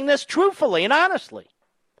discussing this truthfully and honestly.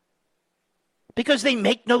 Because they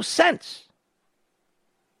make no sense.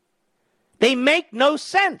 They make no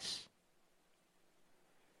sense.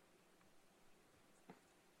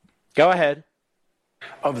 Go ahead.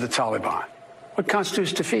 Of the Taliban. What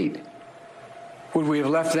constitutes defeat? Would we have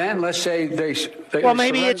left then? Let's say they well,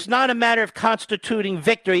 maybe it's not a matter of constituting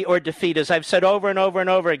victory or defeat, as I've said over and over and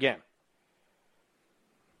over again.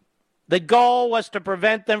 The goal was to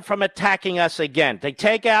prevent them from attacking us again, to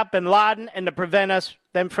take out bin Laden and to prevent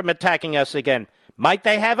them from attacking us again. Might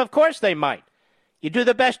they have? Of course they might. You do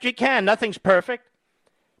the best you can. Nothing's perfect.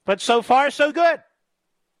 But so far, so good.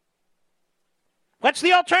 What's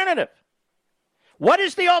the alternative? What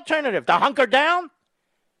is the alternative? To hunker down?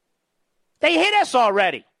 They hit us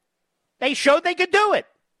already. They showed they could do it.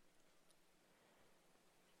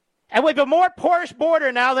 And we have a more porous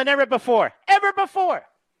border now than ever before. Ever before.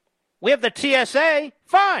 We have the TSA,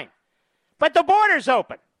 fine. But the border's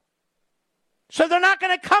open. So they're not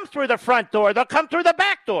going to come through the front door. They'll come through the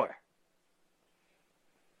back door.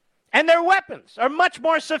 And their weapons are much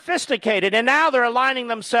more sophisticated. And now they're aligning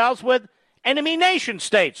themselves with enemy nation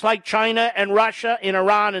states like China and Russia and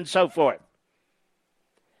Iran and so forth.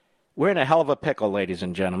 We're in a hell of a pickle, ladies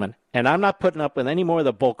and gentlemen. And I'm not putting up with any more of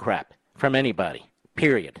the bull crap from anybody.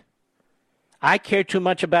 Period. I care too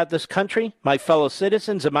much about this country, my fellow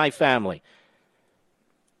citizens, and my family.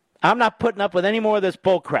 I'm not putting up with any more of this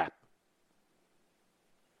bull crap.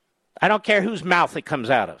 I don't care whose mouth it comes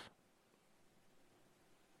out of.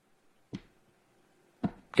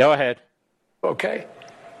 Go ahead. Okay.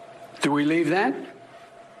 Do we leave then?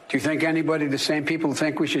 Do you think anybody, the same people who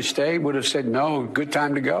think we should stay, would have said, no, good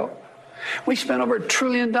time to go? We spent over $1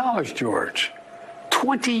 trillion, George.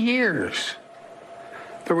 20 years.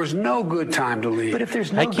 There was no good time to leave. But if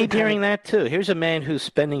there's no I keep hearing that, too. Here's a man who's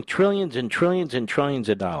spending trillions and trillions and trillions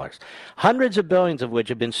of dollars, hundreds of billions of which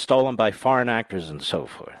have been stolen by foreign actors and so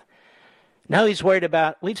forth. Now he's worried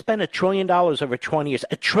about, we'd spend $1 trillion over 20 years.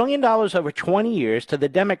 $1 trillion over 20 years to the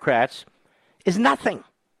Democrats is nothing.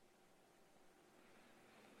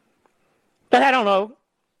 But I don't know,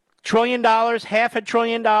 $1 trillion, $500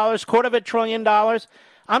 billion, $250 billion.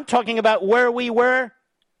 I'm talking about where we were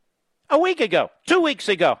a week ago, 2 weeks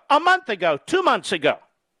ago, a month ago, 2 months ago.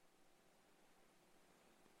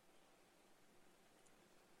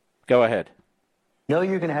 Go ahead. Know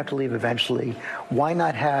you're going to have to leave eventually. Why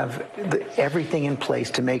not have everything in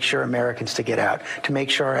place to make sure Americans to get out, to make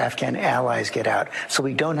sure our Afghan allies get out, so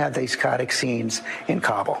we don't have these chaotic scenes in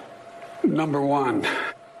Kabul? Number one,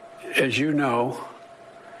 as you know,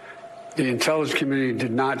 the intelligence community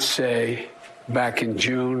did not say back in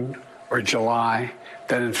June or July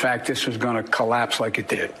that, in fact, this was going to collapse like it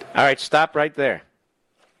did. All right, stop right there.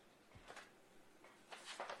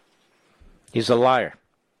 He's a liar.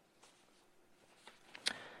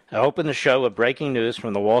 I opened the show with breaking news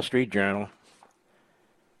from the Wall Street Journal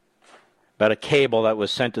about a cable that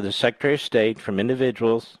was sent to the Secretary of State from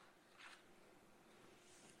individuals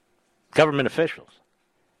government officials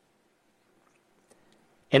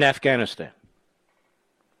in Afghanistan.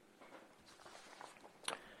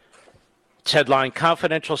 It's headline,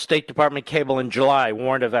 confidential State Department cable in July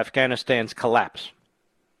warned of Afghanistan's collapse.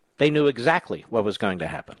 They knew exactly what was going to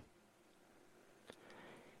happen.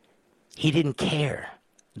 He didn't care.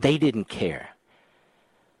 They didn't care.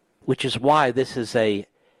 Which is why this is a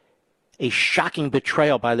shocking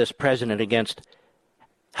betrayal by this president against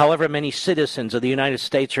however many citizens of the United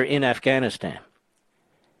States are in Afghanistan.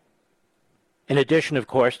 In addition, of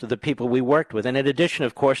course, to the people we worked with, and in addition,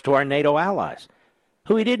 of course, to our NATO allies,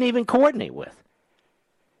 who we didn't even coordinate with.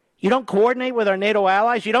 You don't coordinate with our NATO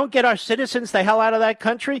allies? You don't get our citizens the hell out of that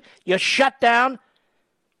country? You shut down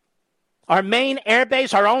our main air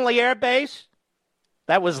base, our only air base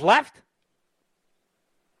that was left?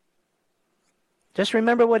 Just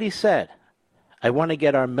remember what he said. I want to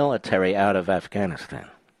get our military out of Afghanistan.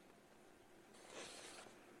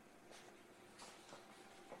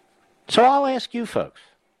 So I'll ask you folks,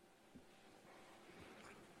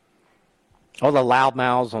 all the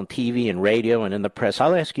loudmouths on TV and radio and in the press,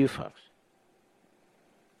 I'll ask you folks,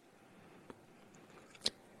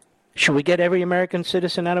 should we get every American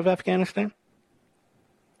citizen out of Afghanistan?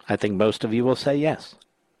 I think most of you will say yes.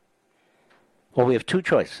 Well, we have two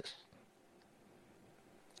choices,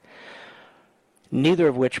 neither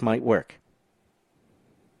of which might work.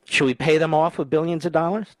 Should we pay them off with billions of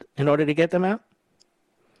dollars in order to get them out?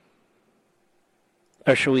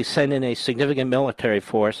 Or should we send in a significant military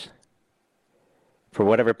force for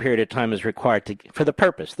whatever period of time is required for the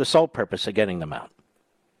purpose, the sole purpose of getting them out?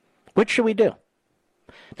 Which should we do?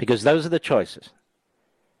 Because those are the choices.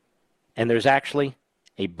 And there's actually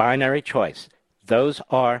a binary choice. Those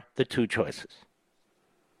are the two choices.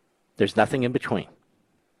 There's nothing in between.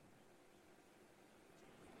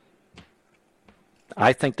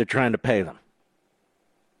 I think they're trying to pay them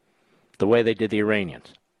the way they did the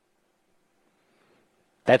Iranians.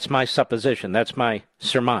 That's my supposition. That's my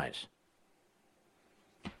surmise.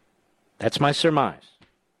 That's my surmise.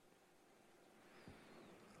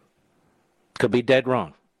 Could be dead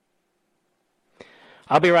wrong.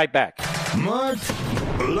 I'll be right back. Mark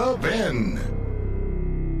Levin.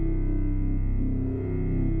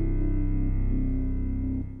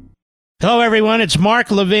 Hello, everyone. It's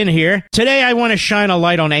Mark Levin here. Today, I want to shine a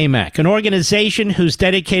light on AMAC, an organization who's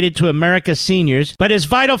dedicated to America's seniors, but is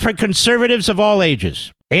vital for conservatives of all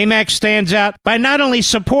ages. AMAC stands out by not only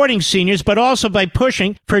supporting seniors, but also by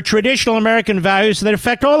pushing for traditional American values that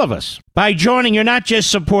affect all of us. By joining, you're not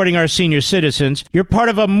just supporting our senior citizens, you're part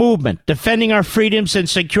of a movement defending our freedoms and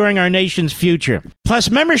securing our nation's future. Plus,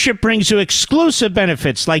 membership brings you exclusive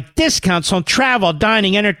benefits like discounts on travel,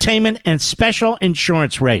 dining, entertainment, and special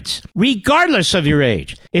insurance rates, regardless of your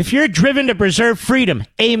age. If you're driven to preserve freedom,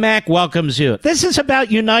 AMAC welcomes you. This is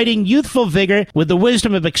about uniting youthful vigor with the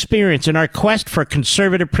wisdom of experience in our quest for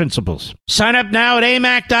conservative principles. Sign up now at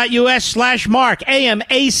amac.us/mark, amac.us/mark.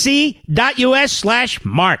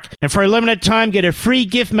 And for a limited time, get a free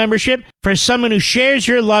gift membership for someone who shares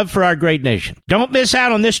your love for our great nation. Don't miss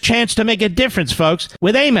out on this chance to make a difference, folks,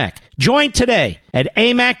 with AMAC. Join today at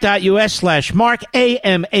amac.us/mark,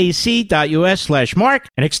 amac.us/mark,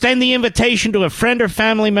 and extend the invitation to a friend or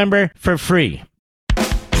family member for free.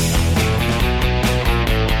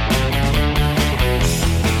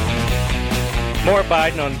 More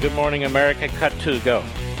Biden on Good Morning America. Cut 2, go.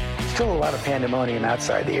 Still a lot of pandemonium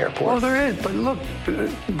outside the airport. Well, there is, but look,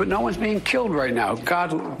 but no one's being killed right now.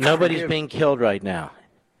 Nobody's being killed right now.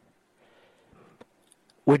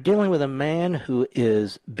 We're dealing with a man who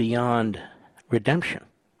is beyond redemption.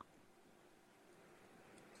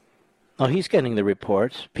 Oh, he's getting the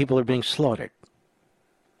reports. People are being slaughtered.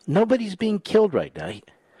 Nobody's being killed right now.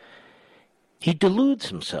 He deludes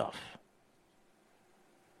himself.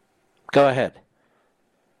 Go ahead.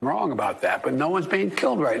 Wrong about that, but no one's being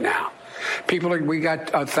killed right now. We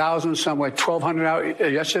got 1,000 somewhere, 1,200 out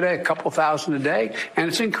yesterday, a couple thousand a day, and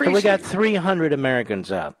it's increasing. So we got 300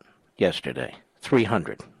 Americans out yesterday.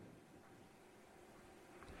 300.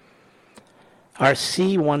 Our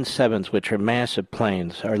C-17s, which are massive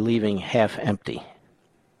planes, are leaving half empty.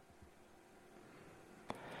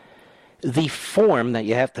 The form that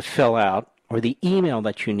you have to fill out, or the email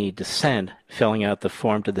that you need to send filling out the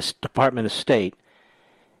form to the Department of State,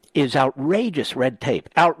 is outrageous red tape.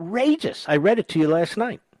 Outrageous. I read it to you last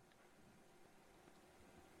night.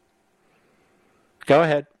 Go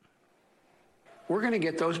ahead. We're going to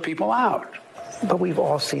get those people out. But we've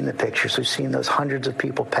all seen the pictures. We've seen those hundreds of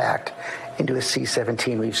people packed into a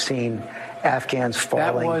C-17. We've seen Afghans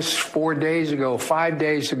falling. That was 4 days ago, 5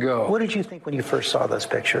 days ago. What did you think when you first saw those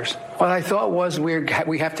pictures? What I thought was we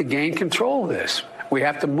have to gain control of this. We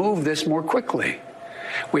have to move this more quickly.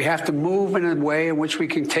 We have to move in a way in which we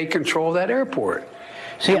can take control of that airport.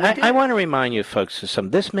 See, I want to remind you folks of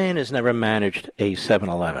something. This man has never managed a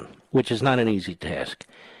 7-Eleven, which is not an easy task.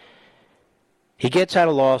 He gets out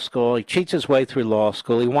of law school. He cheats his way through law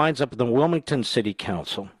school. He winds up in the Wilmington City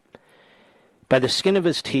Council. By the skin of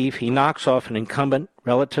his teeth, he knocks off an incumbent,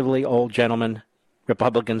 relatively old gentleman,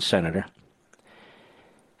 Republican senator.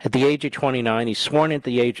 At the age of 29, he's sworn in at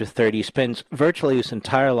the age of 30. He spends virtually his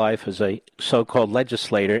entire life as a so-called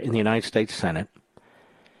legislator in the United States Senate.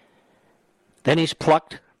 Then he's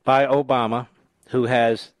plucked by Obama, who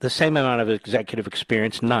has the same amount of executive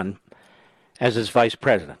experience, none, as his vice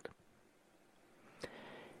president.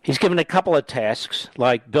 He's given a couple of tasks,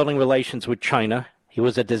 like building relations with China. He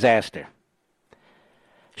was a disaster.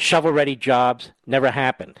 Shovel-ready jobs never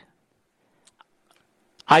happened.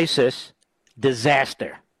 ISIS,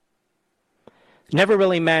 disaster. Never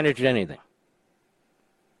really managed anything.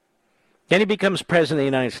 Then he becomes president of the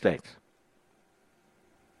United States.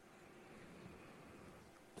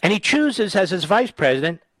 And he chooses as his vice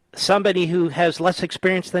president somebody who has less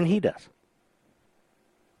experience than he does.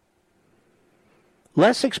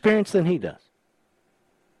 Less experience than he does.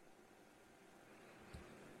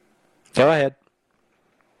 Go ahead.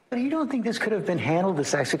 You don't think this could have been handled,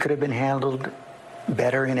 this actually could have been handled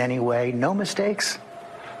better in any way? No mistakes?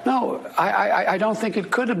 No, I don't think it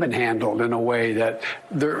could have been handled in a way that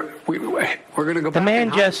we're going to go back. The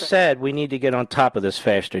man just said we need to get on top of this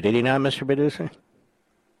faster. Did he not, Mr. Producer?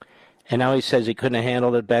 And now he says he couldn't have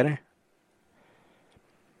handled it better?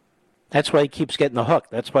 That's why he keeps getting the hook.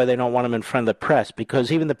 That's why they don't want him in front of the press,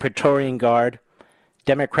 because even the Praetorian Guard,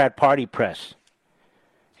 Democrat Party press,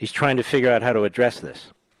 he's trying to figure out how to address this.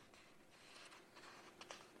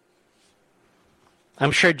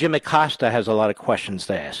 I'm sure Jim Acosta has a lot of questions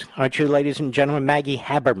to ask. Aren't you, ladies and gentlemen? Maggie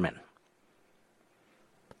Haberman.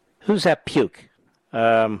 Who's that puke?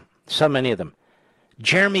 So many of them.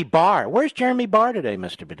 Jeremy Barr. Where's Jeremy Barr today,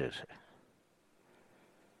 Mr. Producer?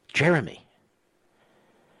 Jeremy.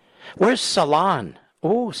 Where's Salon?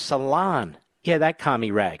 Oh, Salon. Yeah, that commie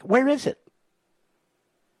rag. Where is it?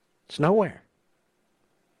 It's nowhere.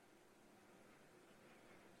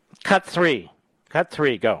 Cut three,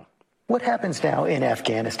 go. What happens now in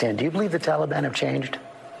Afghanistan? Do you believe the Taliban have changed?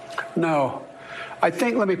 No.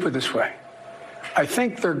 let me put it this way. I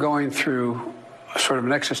think they're going through sort of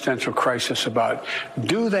an existential crisis about,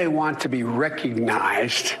 do they want to be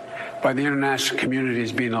recognized by the international community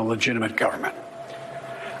as being a legitimate government?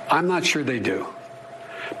 I'm not sure they do.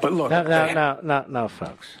 But look... No,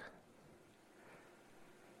 folks.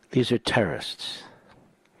 These are terrorists.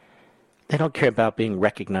 They don't care about being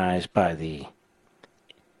recognized by the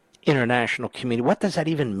international community. What does that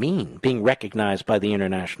even mean, being recognized by the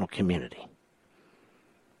international community?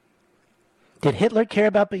 Did Hitler care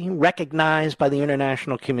about being recognized by the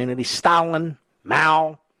international community? Stalin,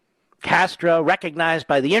 Mao, Castro, recognized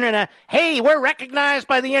by the internet. Hey, we're recognized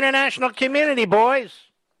by the international community, boys.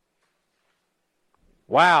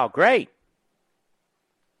 Wow, great.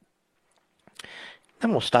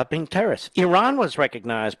 Then we'll stop being terrorists. Iran was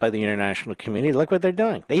recognized by the international community. Look what they're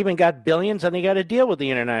doing. They even got billions and they got to deal with the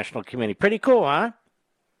international community. Pretty cool, huh?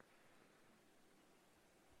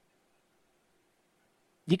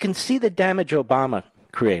 You can see the damage Obama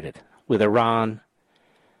created with Iran,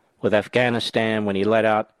 with Afghanistan, when he let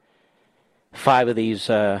out five of these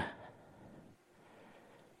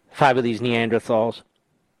Neanderthals,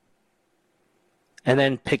 and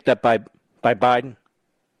then picked up by Biden.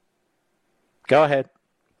 Go ahead.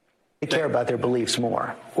 They care about their beliefs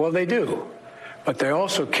more. Well, they do. But they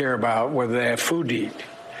also care about whether they have food to eat,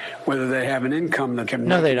 whether they have an income that can...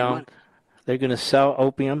 No, they don't. They're going to sell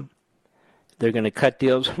opium. They're going to cut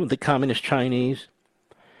deals with the communist Chinese.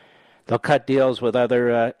 They'll cut deals with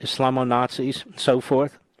other Islamo-Nazis and so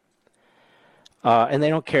forth. And they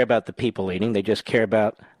don't care about the people eating. They just care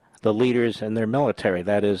about the leaders and their military,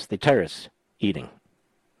 that is, the terrorists eating.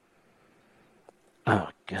 Oh,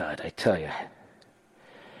 God, I tell you.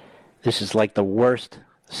 This is like the worst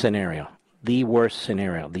scenario. The worst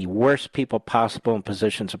scenario. The worst people possible in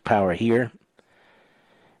positions of power here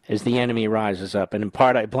as the enemy rises up. And in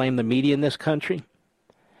part, I blame the media in this country.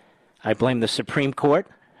 I blame the Supreme Court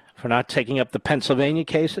for not taking up the Pennsylvania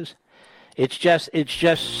cases. It's just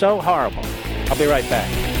so horrible. I'll be right back.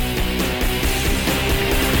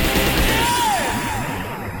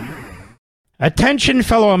 Attention,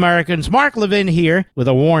 fellow Americans. Mark Levin here with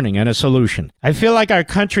a warning and a solution. I feel like our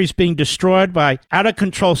country's being destroyed by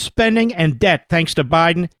out-of-control spending and debt thanks to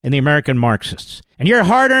Biden and the American Marxists. And your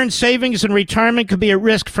hard-earned savings and retirement could be at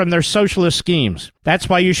risk from their socialist schemes. That's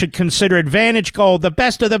why you should consider Advantage Gold, the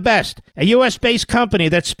best of the best, a U.S.-based company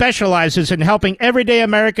that specializes in helping everyday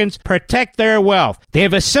Americans protect their wealth. They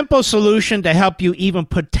have a simple solution to help you even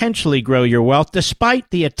potentially grow your wealth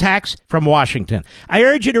despite the attacks from Washington. I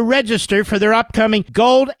urge you to register for their upcoming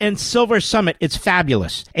Gold and Silver Summit. It's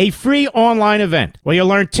fabulous. A free online event where you'll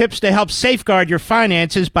learn tips to help safeguard your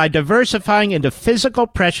finances by diversifying into physical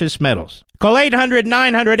precious metals. Call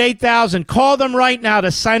 800-900-8000. Call them right now to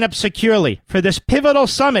sign up securely for this pivotal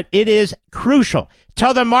summit. It is crucial.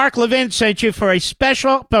 Tell them Mark Levin sent you for a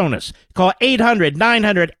special bonus. Call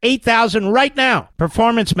 800-900-8000 right now.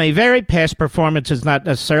 Performance may vary. Past performance is not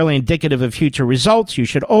necessarily indicative of future results. You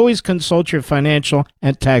should always consult your financial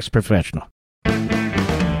and tax professional.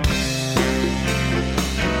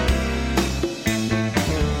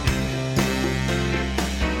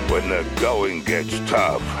 When the going gets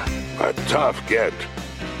tough, a tough get.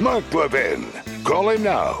 Mark Levin. Call him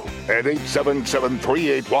now at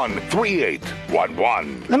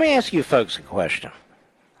 877-381-3811. Let me ask you folks a question.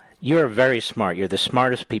 You're very smart. You're the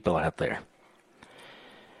smartest people out there.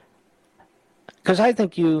 Because I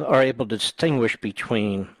think you are able to distinguish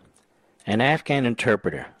between an Afghan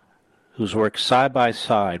interpreter who's worked side by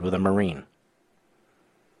side with a Marine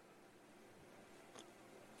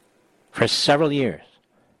for several years,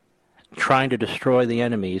 trying to destroy the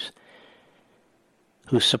enemies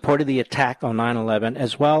who supported the attack on 9/11,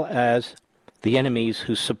 as well as the enemies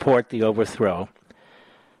who support the overthrow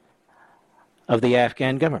of the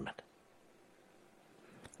Afghan government.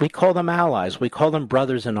 We call them allies. We call them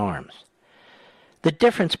brothers in arms. The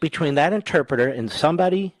difference between that interpreter and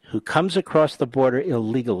somebody who comes across the border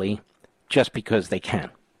illegally just because they can.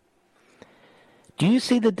 Do you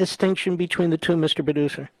see the distinction between the two, Mr.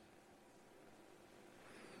 Producer?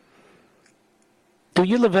 Do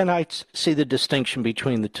you Levinites see the distinction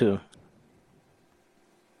between the two?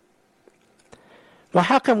 Well,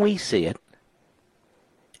 how can we see it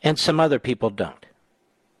and some other people don't?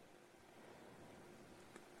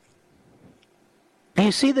 Do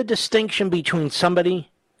you see the distinction between somebody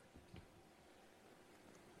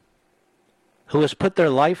who has put their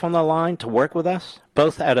life on the line to work with us,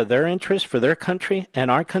 both out of their interest for their country and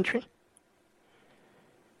our country,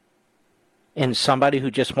 and somebody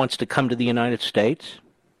who just wants to come to the United States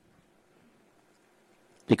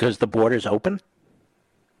because the border's open?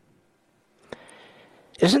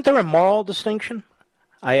 Isn't there a moral distinction?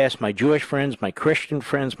 I ask my Jewish friends, my Christian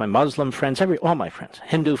friends, my Muslim friends, all my friends,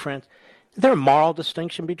 Hindu friends, is there a moral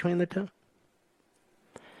distinction between the two?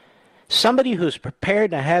 Somebody who's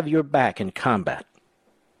prepared to have your back in combat,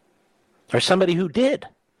 or somebody who did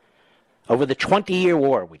over the 20-year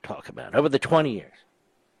war we talk about, over the 20 years,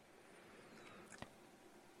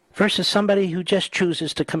 versus somebody who just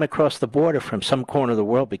chooses to come across the border from some corner of the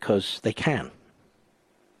world because they can.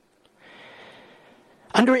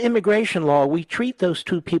 Under immigration law, we treat those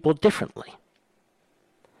two people differently.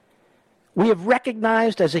 We have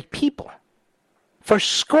recognized as a people for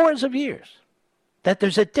scores of years that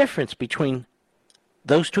there's a difference between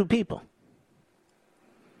those two people.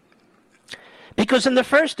 Because in the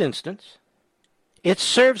first instance, it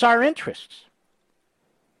serves our interests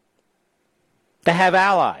to have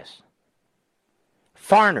allies,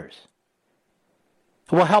 foreigners,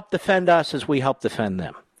 who will help defend us as we help defend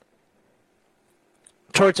them,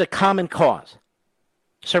 towards a common cause,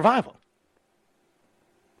 survival.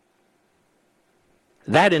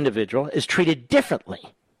 That individual is treated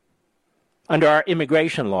differently under our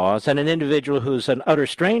immigration laws than an individual who's an utter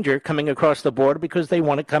stranger coming across the border because they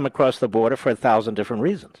want to come across the border for 1,000 different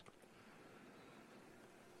reasons.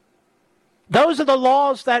 Those are the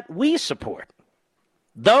laws that we support.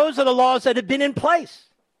 Those are the laws that have been in place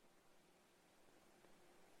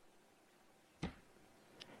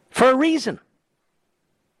for a reason.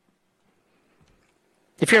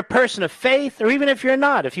 If you're a person of faith, or even if you're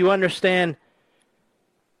not, if you understand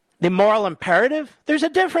the moral imperative, there's a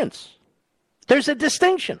difference. There's a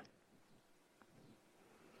distinction.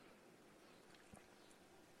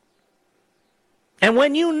 And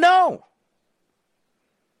when you know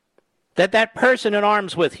that that person in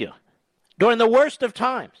arms with you during the worst of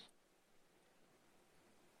times,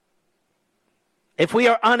 if we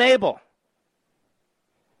are unable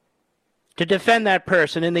to defend that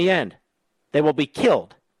person in the end, they will be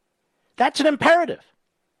killed. That's an imperative.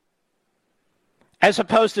 As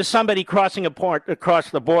opposed to somebody crossing across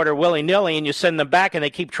the border willy-nilly and you send them back and they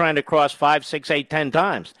keep trying to cross 5, 6, 8, 10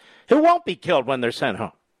 times, who won't be killed when they're sent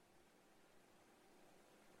home.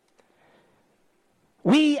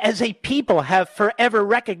 We as a people have forever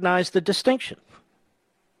recognized the distinction.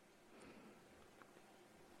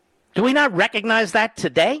 Do we not recognize that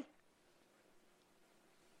today?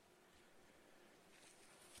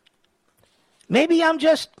 Maybe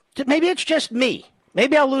it's just me.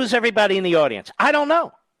 Maybe I'll lose everybody in the audience. I don't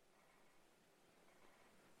know.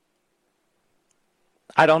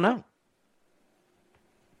 I don't know.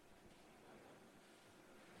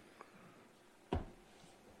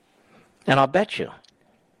 And I'll bet you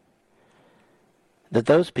that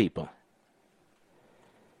those people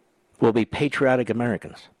will be patriotic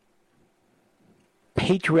Americans.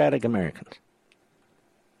 Patriotic Americans.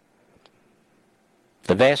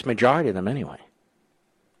 The vast majority of them, anyway,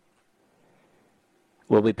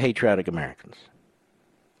 will be patriotic Americans.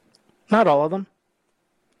 Not all of them.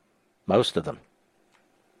 Most of them.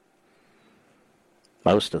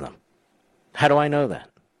 Most of them. How do I know that?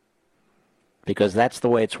 Because that's the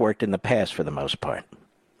way it's worked in the past for the most part.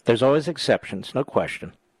 There's always exceptions, no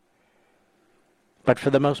question. But for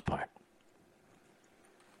the most part.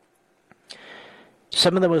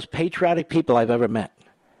 Some of the most patriotic people I've ever met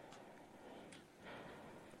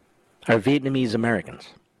are Vietnamese Americans.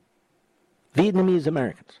 Vietnamese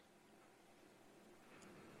Americans.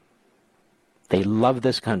 They love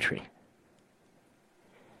this country.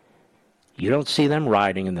 You don't see them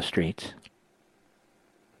rioting in the streets.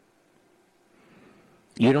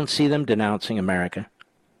 You don't see them denouncing America.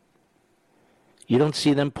 You don't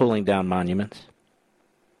see them pulling down monuments.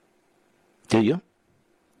 Do you?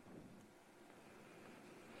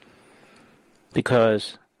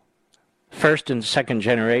 Because first and second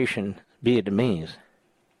generation Vietnamese,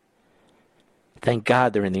 thank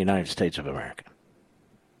God they're in the United States of America.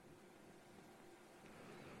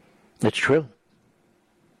 It's true.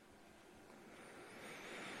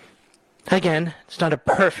 Again, it's not a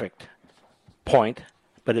perfect point,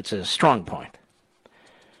 but it's a strong point.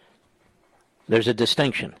 There's a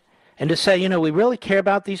distinction. And to say, we really care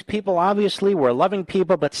about these people, obviously, we're loving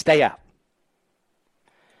people, but stay out.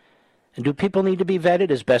 And do people need to be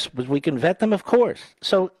vetted as best as we can vet them? Of course.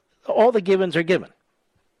 So all the givens are given.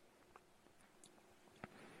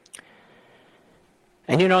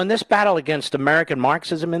 And in this battle against American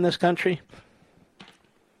Marxism in this country,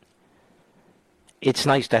 it's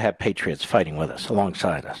nice to have patriots fighting with us,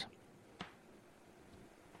 alongside us.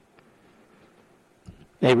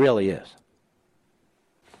 It really is.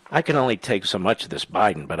 I can only take so much of this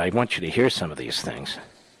Biden, but I want you to hear some of these things.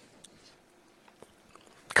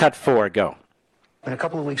 Cut 4, go. In a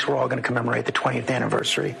couple of weeks, we're all going to commemorate the 20th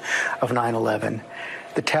anniversary of 9/11.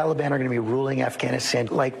 The Taliban are going to be ruling Afghanistan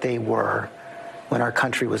like they were when our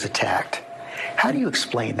country was attacked. How do you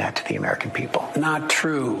explain that to the American people? Not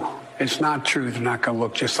true. It's not true. They're not going to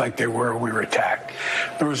look just like they were when we were attacked.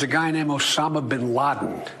 There was a guy named Osama bin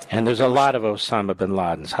Laden. And there's a lot of Osama bin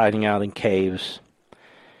Ladens hiding out in caves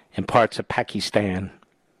in parts of Pakistan.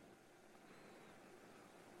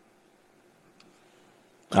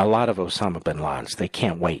 A lot of Osama bin Ladens. They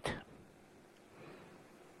can't wait.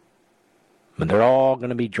 But they're all going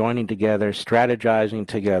to be joining together, strategizing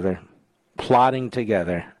together, plotting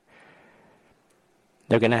together.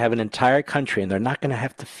 They're going to have an entire country, and they're not going to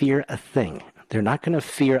have to fear a thing. They're not going to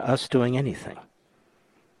fear us doing anything.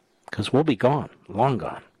 Because we'll be gone, long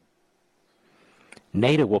gone.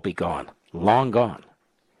 NATO will be gone, long gone.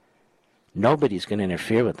 Nobody's going to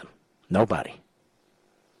interfere with them. Nobody.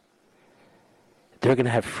 They're going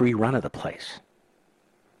to have free run of the place.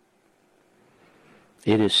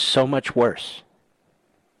 It is so much worse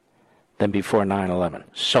than before 9/11.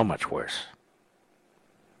 So much worse.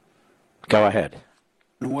 Go ahead.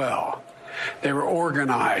 Well, they were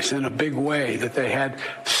organized in a big way, that they had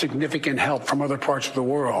significant help from other parts of the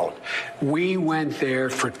world. We went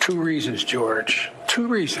there for two reasons, George. Two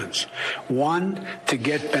reasons. One, to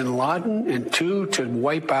get bin Laden, and two, to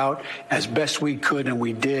wipe out as best we could, and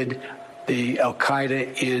we did, the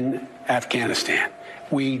Al-Qaeda in Afghanistan.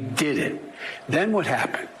 We did it. Then what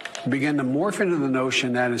happened? We began to morph into the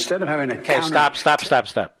notion that instead of having a Stop.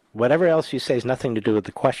 Whatever else you say has nothing to do with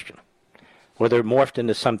the question. Whether it morphed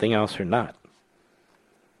into something else or not.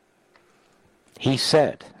 He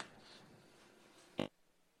said,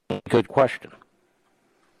 good question.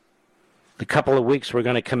 The couple of weeks we're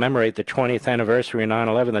going to commemorate the 20th anniversary of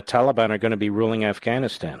 9/11, the Taliban are going to be ruling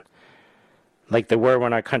Afghanistan. Like they were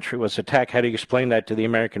when our country was attacked. How do you explain that to the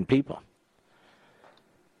American people?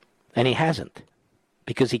 And he hasn't.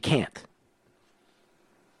 Because he can't.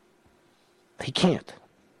 He can't.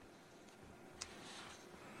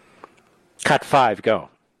 Cut 5, go.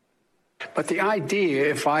 But the idea,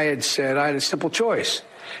 if I had said, I had a simple choice.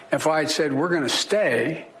 If I had said, we're going to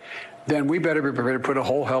stay, then we better be prepared to put a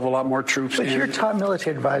whole hell of a lot more troops in. But your top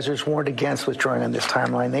military advisors warned against withdrawing on this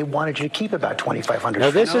timeline. They wanted you to keep about 2,500. Now,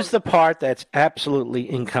 this is the part that's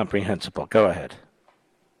absolutely incomprehensible. Go ahead.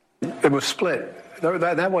 It was split.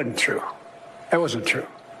 That wasn't true. That wasn't true.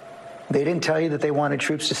 They didn't tell you that they wanted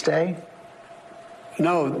troops to stay?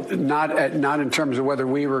 No, not in terms of whether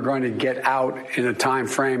we were going to get out in a time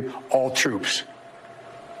frame, all troops.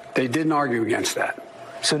 They didn't argue against that.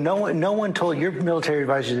 So no one told your military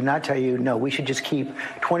advisors did not tell you, no, we should just keep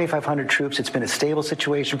 2,500 troops. It's been a stable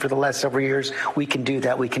situation for the last several years. We can do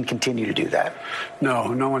that. We can continue to do that.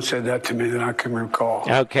 No one said that to me that I can recall.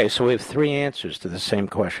 Okay, so we have three answers to the same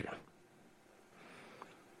question.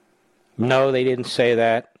 No, they didn't say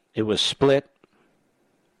that. It was split.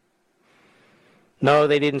 No,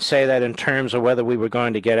 they didn't say that in terms of whether we were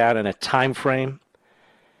going to get out in a time frame,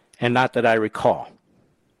 and not that I recall.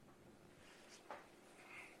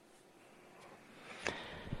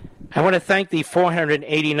 I want to thank the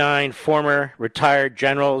 489 former retired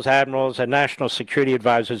generals, admirals, and national security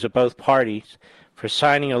advisors of both parties for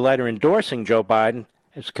signing a letter endorsing Joe Biden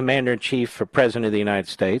as Commander-in-Chief for President of the United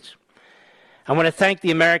States. I want to thank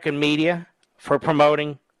the American media for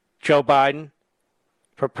promoting Joe Biden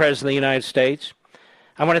for President of the United States.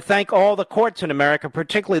 I want to thank all the courts in America,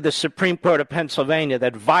 particularly the Supreme Court of Pennsylvania,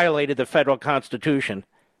 that violated the federal Constitution.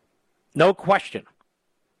 No question.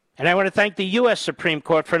 And I want to thank the U.S. Supreme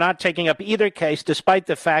Court for not taking up either case, despite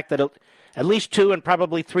the fact that at least 2 and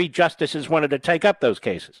probably 3 justices wanted to take up those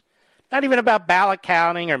cases. Not even about ballot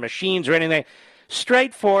counting or machines or anything.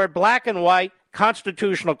 Straightforward, black and white,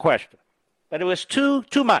 constitutional question. But it was too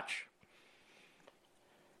much.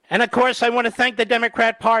 And, of course, I want to thank the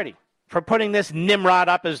Democrat Party for putting this Nimrod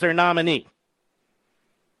up as their nominee.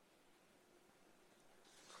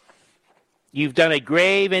 You've done a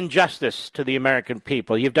grave injustice to the American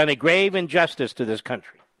people. You've done a grave injustice to this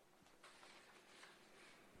country.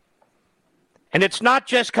 And it's not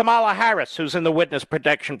just Kamala Harris who's in the witness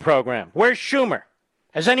protection program. Where's Schumer?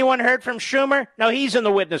 Has anyone heard from Schumer? No, he's in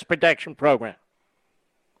the witness protection program.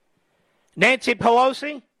 Nancy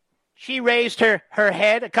Pelosi, she raised her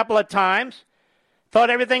head a couple of times, thought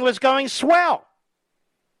everything was going swell.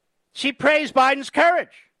 She praised Biden's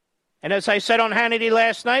courage. And as I said on Hannity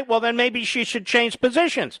last night, well, then maybe she should change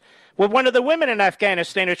positions with one of the women in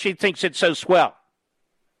Afghanistan if she thinks it's so swell.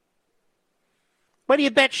 What do you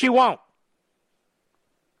bet she won't?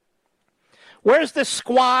 Where's the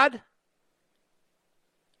squad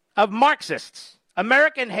of Marxists,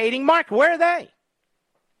 American-hating Marxists? Where are they?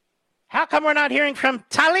 How come we're not hearing from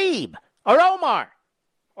Tlaib or Omar?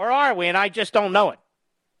 Or are we, and I just don't know it?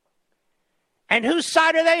 And whose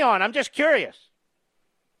side are they on? I'm just curious.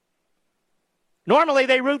 Normally,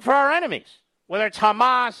 they root for our enemies, whether it's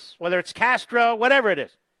Hamas, whether it's Castro, whatever it is.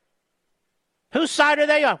 Whose side are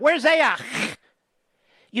they on? Where's they at?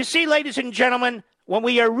 You see, ladies and gentlemen, when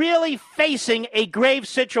we are really facing a grave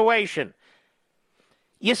situation,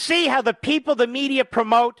 you see how the people the media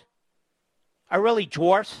promote are really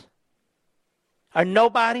dwarfs, are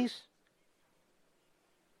nobodies.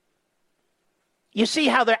 You see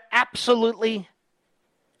how they're absolutely,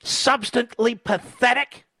 substantively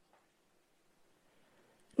pathetic.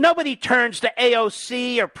 Nobody turns to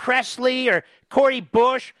AOC or Presley or Cori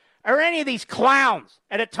Bush or any of these clowns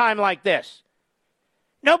at a time like this.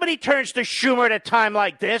 Nobody turns to Schumer at a time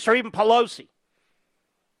like this, or even Pelosi.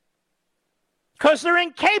 Because they're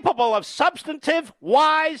incapable of substantive,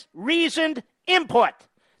 wise, reasoned input.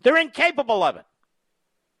 They're incapable of it.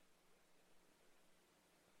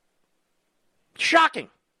 Shocking.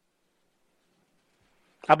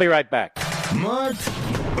 I'll be right back. Mark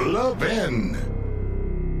Levin.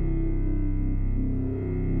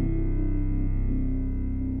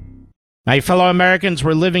 My fellow Americans,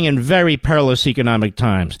 we're living in very perilous economic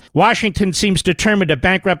times. Washington seems determined to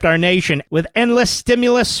bankrupt our nation with endless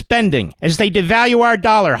stimulus spending. As they devalue our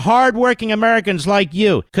dollar, hard-working Americans like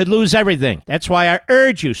you could lose everything. That's why I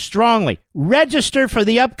urge you strongly, register for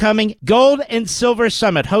the upcoming Gold and Silver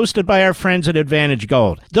Summit hosted by our friends at Advantage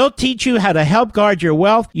Gold. They'll teach you how to help guard your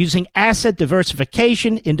wealth using asset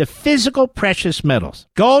diversification into physical precious metals.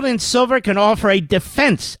 Gold and silver can offer a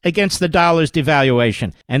defense against the dollar's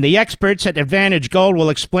devaluation, and the experts at Advantage Gold will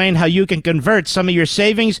explain how you can convert some of your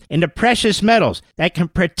savings into precious metals that can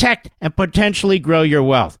protect and potentially grow your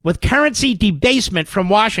wealth. With currency debasement from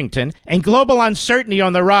Washington and global uncertainty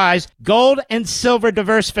on the rise, gold and silver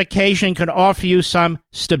diversification can offer you some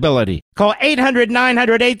stability. Call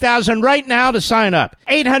 800-900-8000 right now to sign up.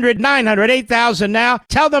 800-900-8000 now.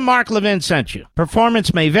 Tell them Mark Levin sent you.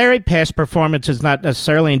 Performance may vary. Past performance is not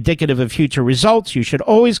necessarily indicative of future results. You should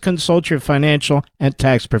always consult your financial and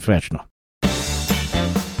tax professional.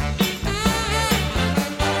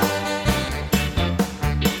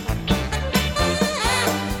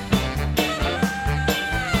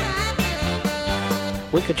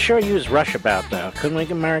 We could sure use Rushabout, though, couldn't we,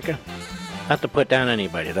 America? Not to put down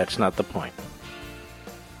anybody, that's not the point.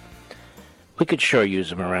 We could sure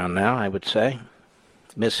use him around now, I would say.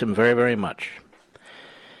 Miss him very, very much.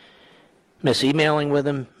 Miss emailing with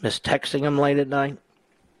him, miss texting him late at night.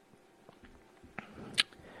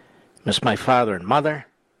 Miss my father and mother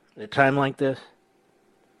at a time like this.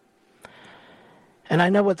 And I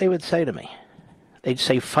know what they would say to me. They'd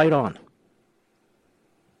say, fight on.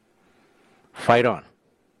 Fight on.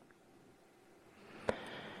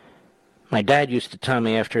 My dad used to tell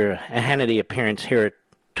me after a Hannity appearance here at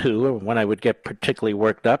 2, or when I would get particularly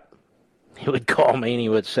worked up, he would call me and he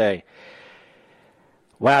would say,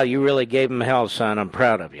 wow, you really gave him hell, son. I'm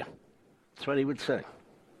proud of you. That's what he would say.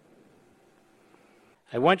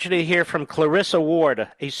 I want you to hear from Clarissa Ward,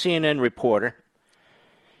 a CNN reporter,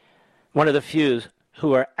 one of the few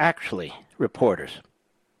who are actually reporters.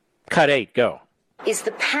 Cut 8, go. Is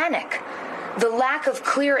the panic, the lack of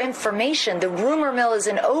clear information. The rumor mill is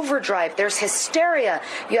in overdrive. There's hysteria.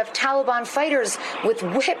 You have Taliban fighters with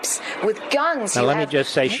whips, with guns. Now, let me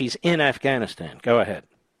just say she's in Afghanistan. Go ahead.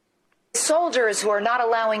 Soldiers who are not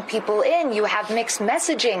allowing people in. You have mixed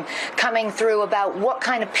messaging coming through about what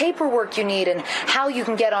kind of paperwork you need and how you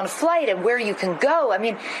can get on a flight and where you can go. I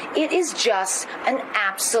mean, it is just an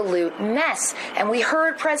absolute mess. And we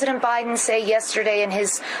heard President Biden say yesterday in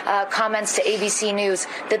his comments to ABC News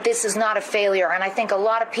that this is not a failure. And I think a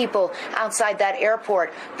lot of people outside that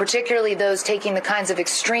airport, particularly those taking the kinds of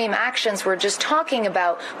extreme actions we're just talking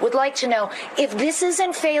about, would like to know, if this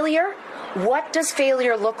isn't failure, what does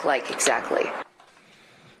failure look like exactly?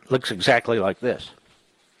 Looks exactly like this.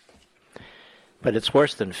 But it's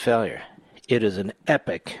worse than failure. It is an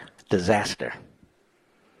epic disaster.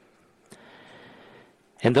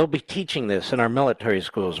 And they'll be teaching this in our military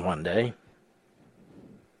schools one day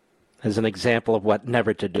as an example of what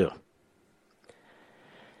never to do.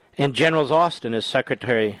 And General Austin is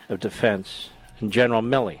Secretary of Defense, and General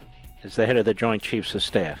Milley is the head of the Joint Chiefs of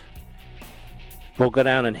Staff. Will go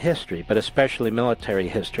down in history, but especially military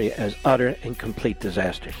history, as utter and complete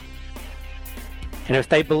disasters. And if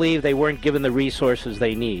they believe they weren't given the resources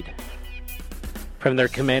they need from their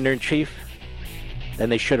commander-in-chief, then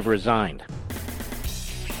they should have resigned.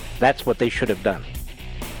 That's what they should have done.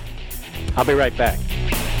 I'll be right back.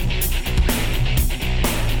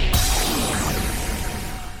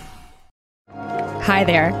 Hi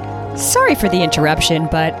there. Sorry for the interruption,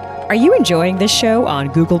 but are you enjoying this show on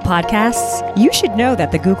Google Podcasts? You should know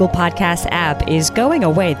that the Google Podcasts app is going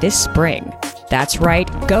away this spring. That's right,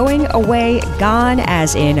 going away, gone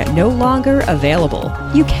as in no longer available.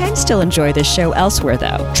 You can still enjoy this show elsewhere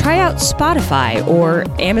though. Try out Spotify or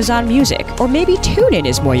Amazon Music, or maybe TuneIn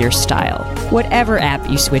is more your style. Whatever app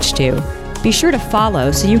you switch to, be sure to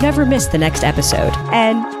follow so you never miss the next episode.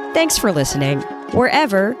 And thanks for listening,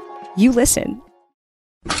 wherever you listen.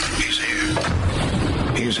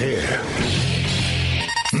 He's here.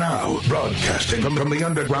 Now, broadcasting from the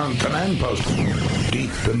underground command post,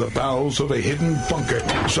 deep in the bowels of a hidden bunker,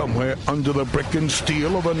 somewhere under the brick and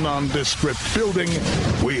steel of a nondescript building,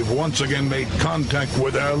 we've once again made contact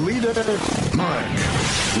with our leader, Mark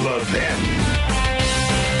Levin.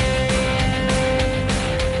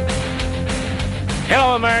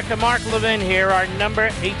 Hello, America. Mark Levin here. Our number,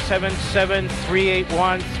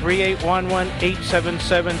 877-381-3811,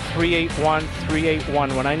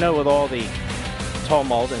 877-381-3811. I know with all the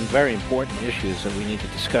tumult and very important issues that we need to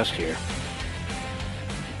discuss here,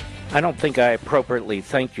 I don't think I appropriately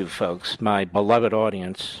thank you folks, my beloved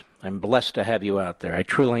audience. I'm blessed to have you out there. I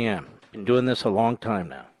truly am. Been doing this a long time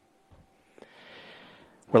now.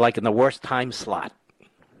 We're like in the worst time slot.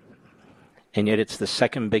 And yet it's the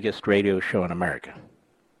second biggest radio show in America.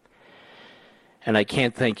 And I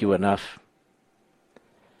can't thank you enough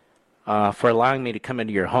for allowing me to come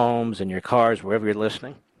into your homes and your cars, wherever you're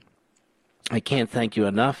listening. I can't thank you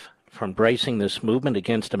enough for embracing this movement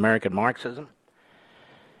against American Marxism.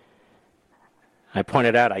 I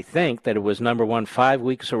pointed out, I think, that it was number 1 5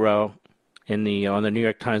 weeks in a row on the New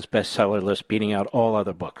York Times bestseller list, beating out all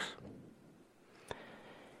other books.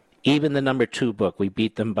 Even the number 2 book, we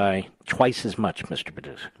beat them by twice as much, Mr.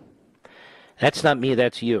 Producer. That's not me,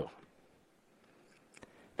 that's you.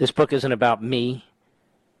 This book isn't about me.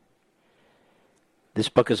 This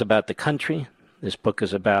book is about the country. This book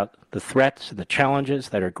is about the threats and the challenges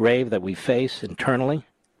that are grave that we face internally,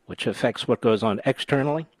 which affects what goes on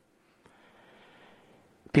externally.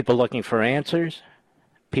 People looking for answers.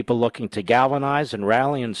 People looking to galvanize and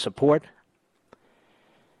rally and support.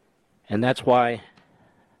 And that's why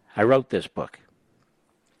I wrote this book.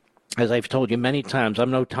 As I've told you many times,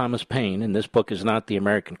 I'm no Thomas Paine, and this book is not the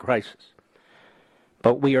American crisis.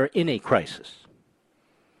 But we are in a crisis.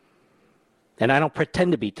 And I don't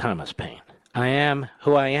pretend to be Thomas Paine. I am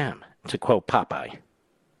who I am, to quote Popeye.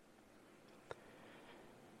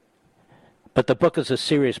 But the book is a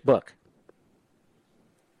serious book.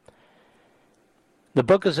 The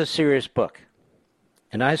book is a serious book.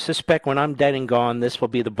 And I suspect when I'm dead and gone, this will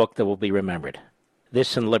be the book that will be remembered.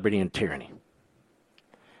 This and Liberty and Tyranny.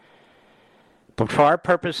 But for our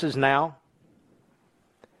purposes now,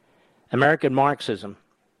 American Marxism,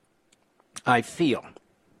 I feel,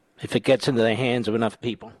 if it gets into the hands of enough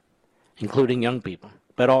people, including young people,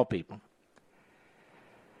 but all people,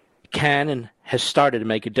 can and has started to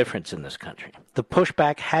make a difference in this country. The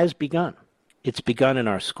pushback has begun. It's begun in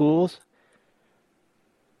our schools.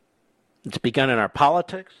 It's begun in our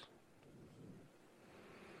politics.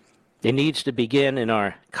 It needs to begin in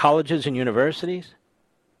our colleges and universities.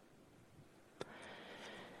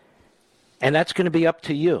 And that's going to be up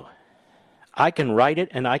to you. I can write it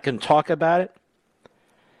and I can talk about it,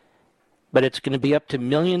 but it's going to be up to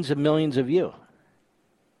millions and millions of you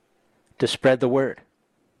to spread the word.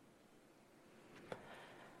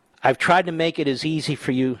 I've tried to make it as easy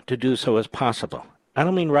for you to do so as possible. I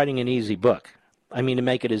don't mean writing an easy book. I mean to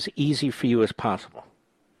make it as easy for you as possible.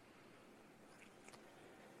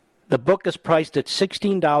 The book is priced at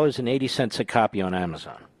 $16.80 a copy on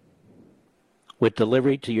Amazon, with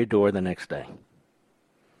delivery to your door the next day.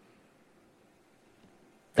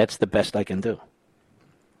 That's the best I can do.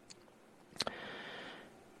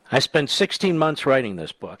 I spent 16 months writing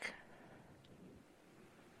this book.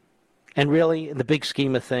 And really, in the big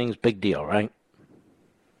scheme of things, big deal, right?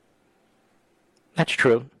 That's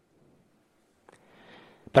true.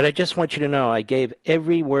 But I just want you to know I gave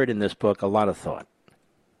every word in this book a lot of thought.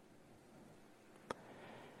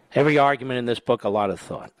 Every argument in this book, a lot of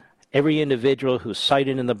thought. Every individual who's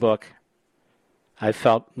cited in the book, I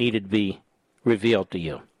felt needed to be revealed to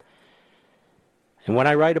you. And when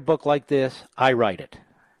I write a book like this, I write it.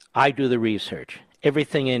 I do the research.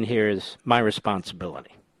 Everything in here is my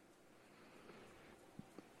responsibility.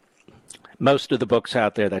 Most of the books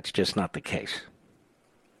out there, that's just not the case.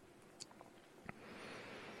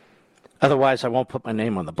 Otherwise, I won't put my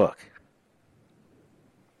name on the book.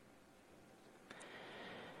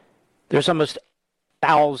 There's almost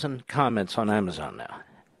 8,000 comments on Amazon now.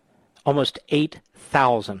 Almost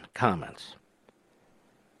 8,000 comments.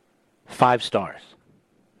 5 stars.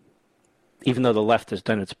 Even though the left has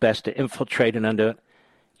done its best to infiltrate and undo it,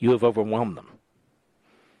 you have overwhelmed them.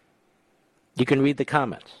 You can read the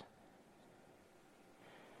comments.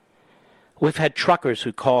 We've had truckers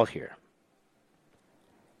who call here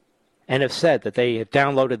and have said that they have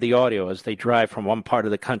downloaded the audio as they drive from one part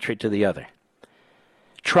of the country to the other.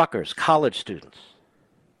 Truckers, college students,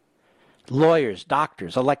 lawyers,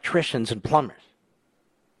 doctors, electricians, and plumbers.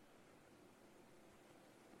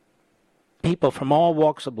 People from all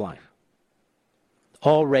walks of life,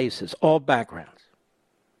 all races, all backgrounds.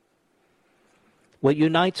 What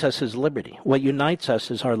unites us is liberty. What unites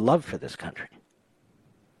us is our love for this country.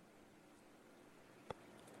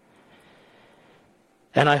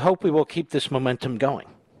 And I hope we will keep this momentum going.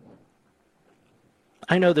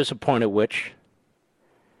 I know there's a point at which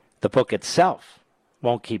the book itself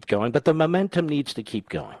won't keep going, but the momentum needs to keep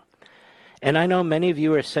going. And I know many of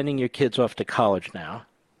you are sending your kids off to college now,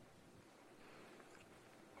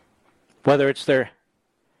 whether it's their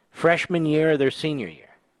freshman year or their senior year.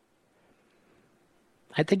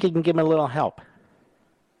 I think you can give them a little help.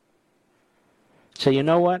 Say, you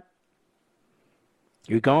know what?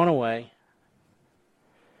 You're going away.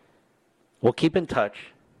 We'll keep in touch,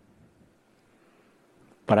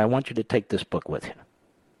 but I want you to take this book with you.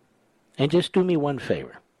 And just do me one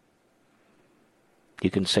favor. You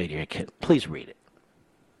can say to your kid, please read it.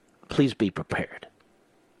 Please be prepared.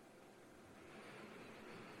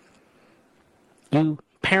 You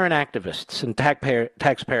parent activists and taxpayer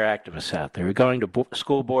activists out there who are going to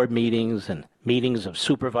school board meetings and meetings of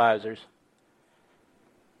supervisors,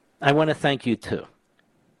 I want to thank you too.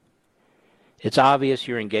 It's obvious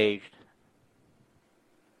you're engaged.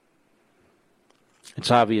 It's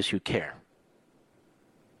obvious you care.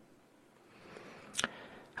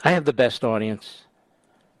 I have the best audience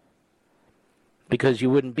because you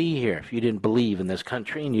wouldn't be here if you didn't believe in this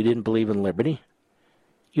country and you didn't believe in liberty.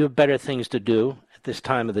 You have better things to do at this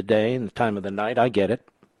time of the day and the time of the night. I get it.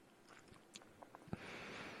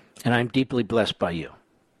 And I'm deeply blessed by you.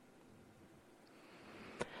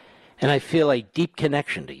 And I feel a deep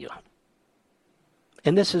connection to you.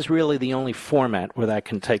 And this is really the only format where that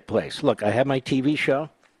can take place. Look, I have my TV show.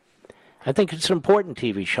 I think it's an important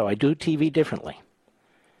TV show. I do TV differently.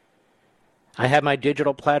 I have my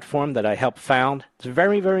digital platform that I helped found. It's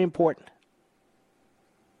very, very important.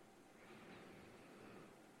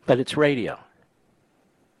 But it's radio.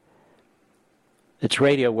 It's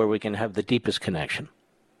radio where we can have the deepest connection.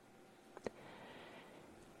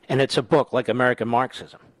 And it's a book like American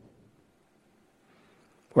Marxism,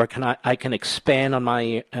 where I can expand on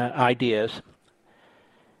my ideas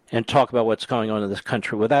and talk about what's going on in this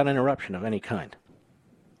country without interruption of any kind.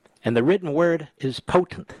 And the written word is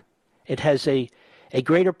potent. It has a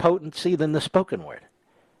greater potency than the spoken word.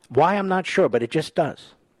 Why, I'm not sure, but it just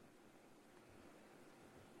does.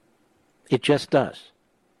 It just does.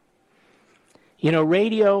 You know,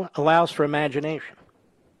 radio allows for imagination.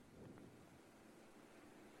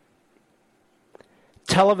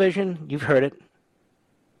 Television, you've heard it,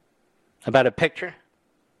 about a picture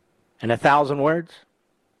and 1,000 words.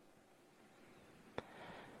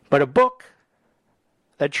 But a book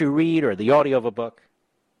that you read, or the audio of a book,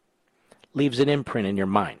 leaves an imprint in your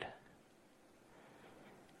mind.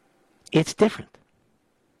 It's different.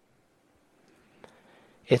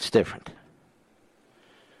 It's different.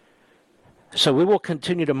 So we will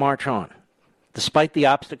continue to march on, despite the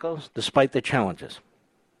obstacles, despite the challenges.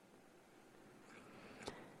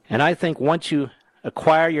 And I think once you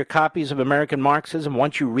acquire your copies of American Marxism,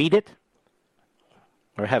 once you read it,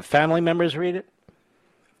 or have family members read it,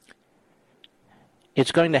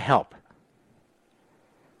 it's going to help.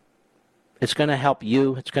 It's going to help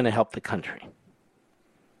you. It's going to help the country.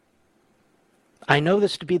 I know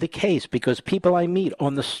this to be the case because people I meet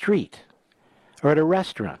on the street, or at a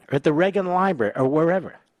restaurant, or at the Reagan Library, or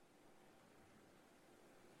wherever,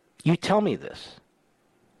 you tell me this.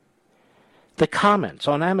 The comments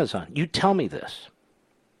on Amazon, you tell me this.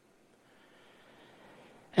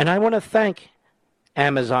 And I want to thank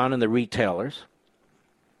Amazon and the retailers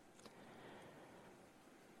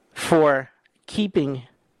for keeping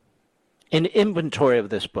an inventory of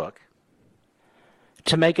this book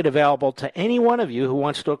to make it available to any one of you who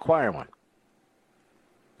wants to acquire one.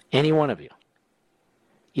 Any one of you.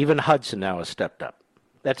 Even Hudson now has stepped up.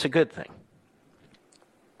 That's a good thing.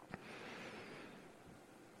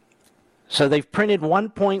 So they've printed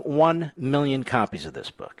 1.1 million copies of this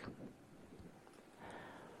book.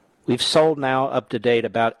 We've sold now, up to date,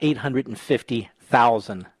 about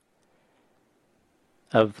 850,000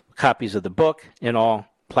 of copies of the book in all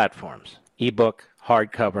platforms. Ebook,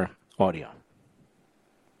 hardcover, audio.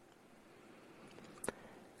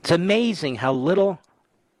 It's amazing how little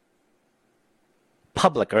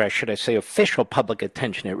public, or should I say official public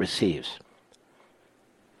attention it receives.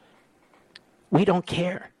 We don't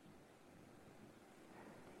care.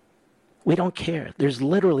 We don't care. There's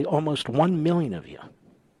literally almost 1 million of you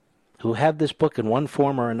who have this book in one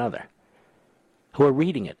form or another, who are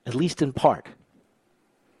reading it, at least in part.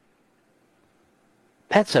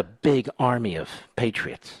 That's a big army of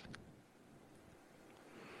patriots.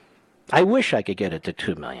 I wish I could get it to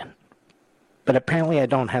 2 million, but apparently I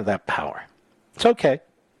don't have that power. It's okay.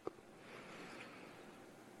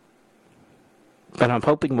 But I'm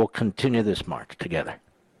hoping we'll continue this march together.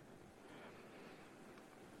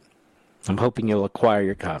 I'm hoping you'll acquire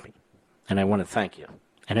your copy. And I want to thank you.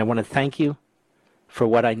 And I want to thank you for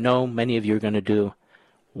what I know many of you are going to do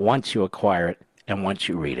once you acquire it and once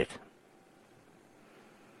you read it.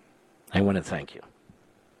 I want to thank you.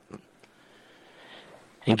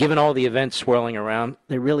 And given all the events swirling around,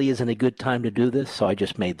 there really isn't a good time to do this, so I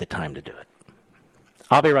just made the time to do it.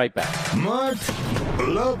 I'll be right back. Mark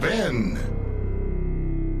Levin.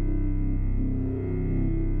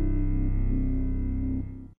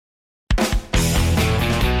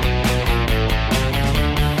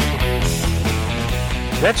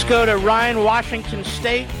 Let's go to Ryan, Washington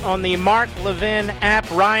State, on the Mark Levin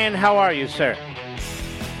app. Ryan, how are you, sir?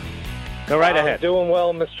 Go right ahead. Doing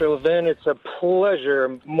well, Mr. Levin. It's a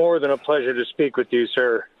pleasure, more than a pleasure, to speak with you,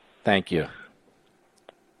 sir. Thank you.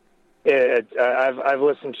 I've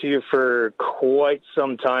listened to you for quite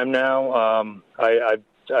some time now.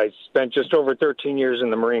 I spent just over 13 years in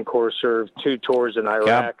the Marine Corps, served 2 tours in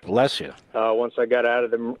Iraq. God bless you. Once I got out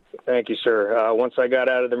of the, thank you, sir. Once I got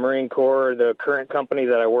out of the Marine Corps, the current company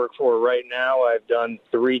that I work for right now, I've done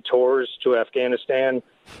 3 tours to Afghanistan.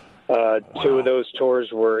 Wow. 2 of those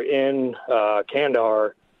tours were in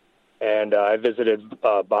Kandahar, and I visited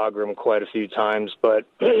Bagram quite a few times. But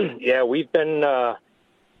yeah, we've been.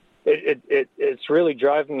 It's really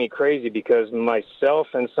driving me crazy because myself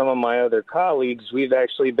and some of my other colleagues, we've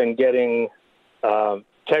actually been getting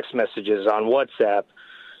text messages on WhatsApp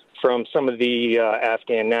from some of the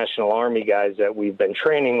Afghan National Army guys that we've been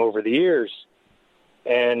training over the years,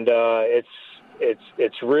 and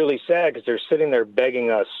it's really sad because they're sitting there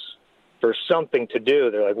begging us for something to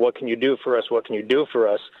do. They're like, "What can you do for us? What can you do for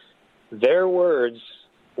us?" Their words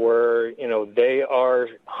where, they are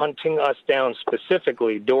hunting us down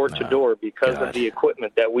specifically door to door because of the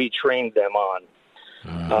equipment that we trained them on.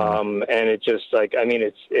 And it just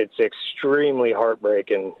it's extremely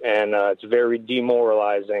heartbreaking, and it's very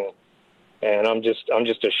demoralizing. And I'm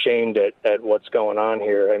just ashamed at what's going on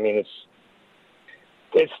here. I mean,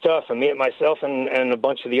 it's tough. I mean, myself and a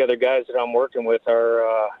bunch of the other guys that I'm working with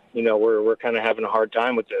are, we're kind of having a hard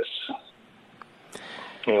time with this.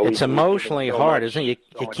 It's emotionally hard, isn't it?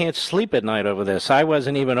 You can't sleep at night over this. I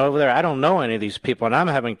wasn't even over there. I don't know any of these people, and I'm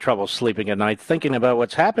having trouble sleeping at night thinking about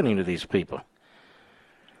what's happening to these people.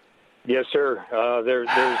 Yes, sir. There's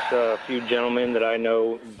a few gentlemen that I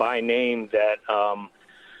know by name that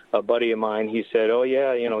a buddy of mine, he said, oh,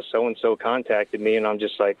 yeah, so-and-so contacted me. And I'm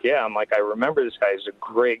just like, yeah, I remember this guy. He's a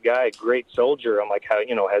great guy, great soldier. I'm like,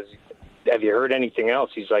 have you heard anything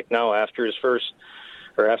else? He's like, no, after his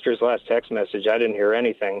last text message, I didn't hear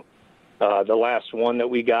anything. The last one that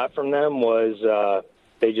we got from them was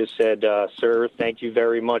they just said, sir, thank you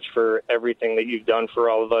very much for everything that you've done for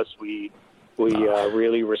all of us. We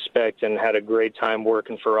really respect and had a great time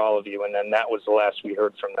working for all of you. And then that was the last we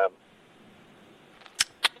heard from them.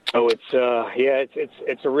 Oh, it's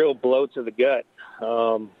a real blow to the gut.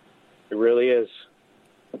 It really is.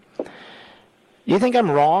 You think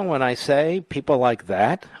I'm wrong when I say people like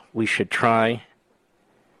that we should try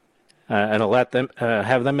and let them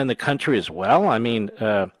have them in the country as well? I mean,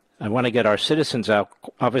 I want to get our citizens out.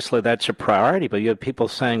 Obviously, that's a priority. But you have people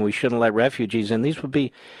saying we shouldn't let refugees in. These would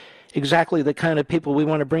be exactly the kind of people we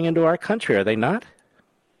want to bring into our country, are they not?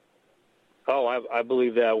 Oh, I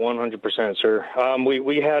believe that 100%, sir.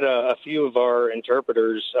 We had a few of our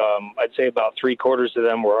interpreters. I'd say about 3/4 of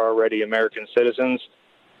them were already American citizens.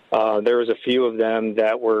 There was a few of them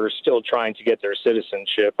that were still trying to get their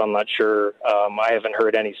citizenship. I'm not sure. I haven't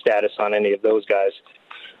heard any status on any of those guys.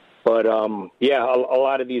 But, a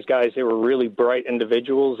lot of these guys, they were really bright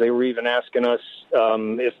individuals. They were even asking us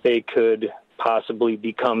if they could possibly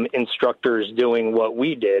become instructors doing what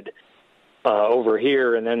we did over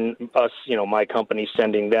here, and then us, my company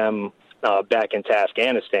sending them back into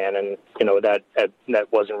Afghanistan, and that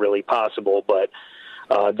wasn't really possible. But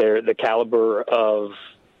they're the caliber of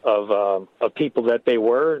people that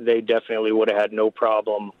they definitely would have had no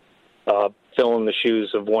problem filling the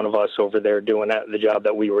shoes of one of us over there doing the job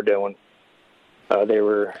that we were doing. They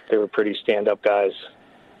were pretty stand-up guys.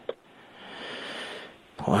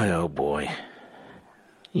 Boy, oh boy.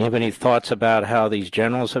 You have any thoughts about how these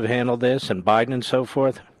generals have handled this, and Biden and so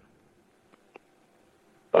forth?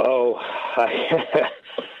 Oh,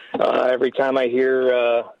 every time I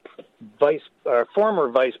hear former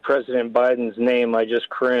Vice President Biden's name, I just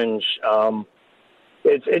cringe.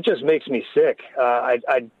 It just makes me sick.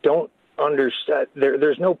 I don't understand.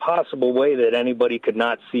 There's no possible way that anybody could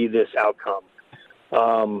not see this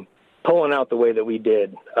outcome. Pulling out the way that we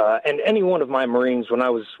did, and any one of my Marines when I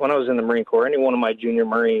was in the Marine Corps, any one of my junior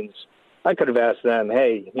Marines, I could have asked them,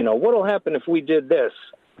 hey, what'll happen if we did this?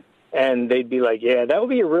 And they'd be like, yeah, that would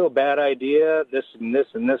be a real bad idea. This and this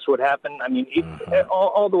and this would happen. I mean,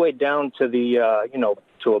 all the way down to the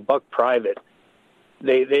to a buck private.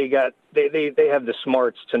 They have the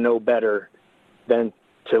smarts to know better than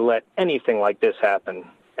to let anything like this happen.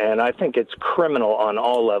 And I think it's criminal on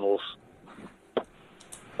all levels.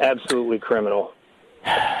 Absolutely criminal.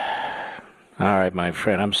 All right, my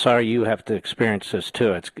friend. I'm sorry you have to experience this,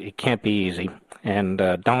 too. It can't be easy. And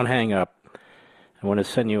don't hang up. I want to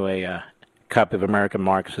send you a copy of American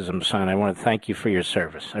Marxism sign. I want to thank you for your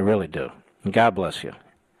service. I really do. And God bless you.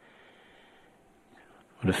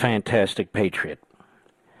 What a fantastic patriot.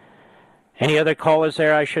 Any other callers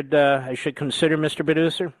there I should consider, Mr.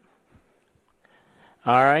 Producer?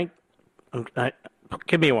 All right.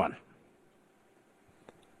 Give me one.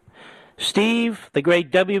 Steve, the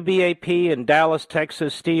great WBAP in Dallas,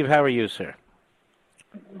 Texas. Steve, how are you, sir?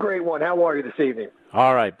 Great one. How are you this evening?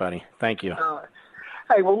 All right, buddy. Thank you.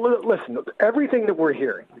 Hey, well, listen, everything that we're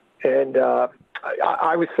hearing, and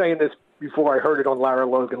I was saying this before I heard it on Lara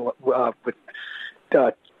Logan with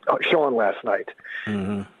Sean last night.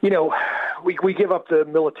 Mm-hmm. We give up the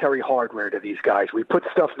military hardware to these guys. We put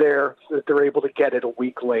stuff there so that they're able to get it a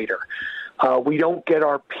week later. We don't get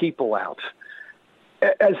our people out.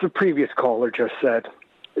 As the previous caller just said,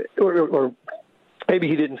 or maybe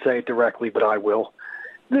he didn't say it directly, but I will.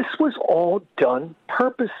 This was all done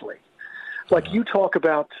purposely. Like you talk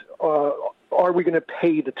about, are we going to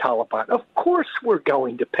pay the Taliban? Of course we're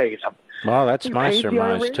going to pay them. Well, that's my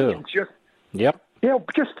surmise, too. Yep.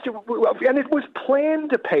 And it was planned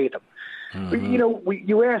to pay them. Mm-hmm.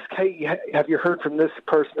 You ask, hey, have you heard from this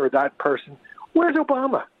person or that person? Where's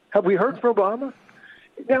Obama? Have we heard from Obama?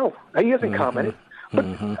 No, he hasn't commented. But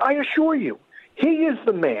I assure you, he is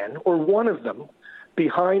the man or one of them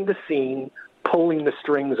behind the scene pulling the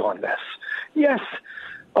strings on this. Yes,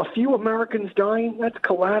 a few Americans dying, that's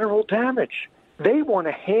collateral damage. They want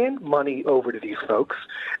to hand money over to these folks.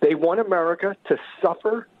 They want America to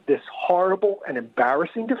suffer this horrible and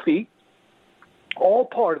embarrassing defeat, all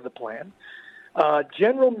part of the plan.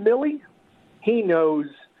 General Milley, he knows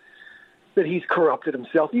that he's corrupted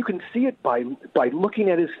himself. You can see it by looking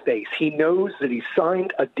at his face. He knows that he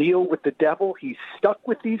signed a deal with the devil. He's stuck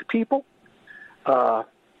with these people. But,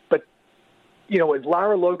 as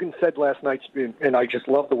Lara Logan said last night, and I just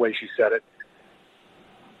love the way she said it,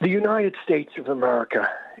 the United States of America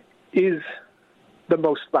is the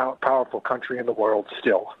most powerful country in the world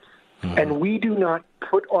still. Mm-hmm. And we do not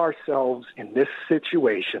put ourselves in this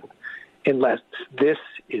situation unless this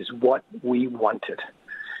is what we wanted.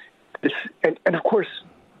 And of course,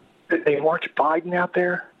 they march Biden out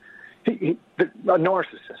there. He's a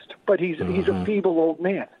narcissist, but he's a feeble old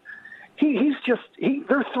man.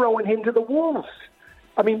 They're throwing him to the wolves.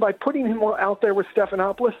 I mean, by putting him out there with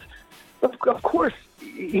Stephanopoulos, of course,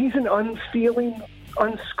 he's an unfeeling,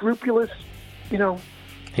 unscrupulous, he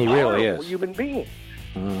really is human being.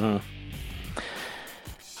 Mm-hmm.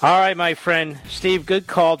 All right, my friend Steve, good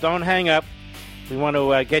call. Don't hang up. We want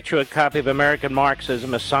to get you a copy of American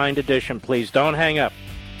Marxism, a signed edition. Please don't hang up.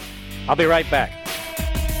 I'll be right back.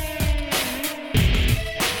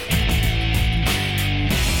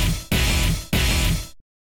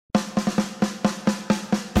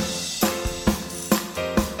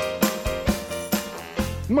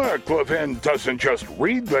 Mark Levin doesn't just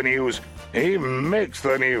read the news, he makes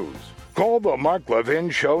the news. Call the Mark Levin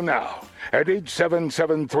Show now at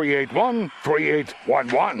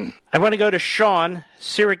 877-381-3811. I want to go to Sean,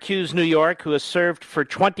 Syracuse, New York, who has served for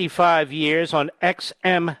 25 years on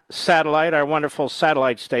XM Satellite, our wonderful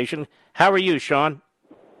satellite station. How are you, Sean?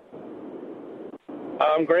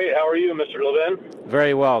 I'm great. How are you, Mr. Levin?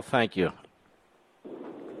 Very well, thank you.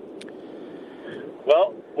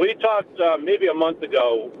 Well, we talked maybe a month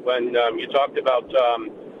ago when you talked about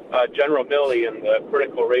General Milley and the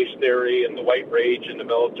critical race theory and the white rage in the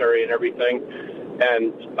military and everything.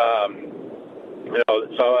 And,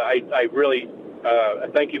 so I really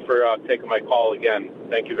thank you for taking my call again.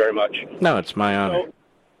 Thank you very much. No, it's my honor.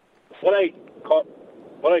 So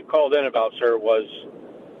what I called in about, sir, was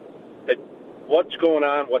that what's going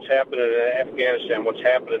on, what's happening in Afghanistan, what's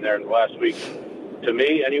happening there in the last week. To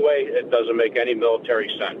me, anyway, it doesn't make any military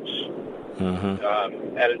sense. Mm-hmm.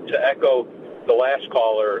 And to echo the last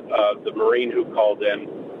caller, the Marine who called in,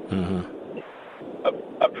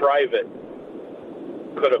 a private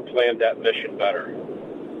could have planned that mission better.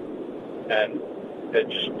 And it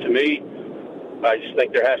just, to me, I just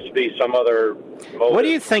think there has to be some other motive. What do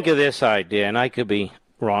you think of this idea? And I could be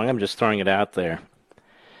wrong. I'm just throwing it out there.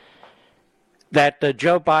 That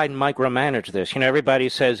Joe Biden micromanaged this. Everybody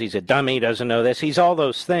says he's a dummy, doesn't know this. He's all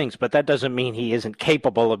those things, but that doesn't mean he isn't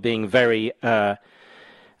capable of being very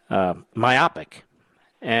myopic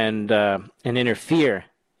and interfere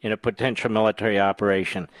in a potential military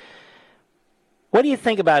operation. What do you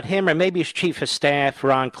think about him, or maybe his chief of staff,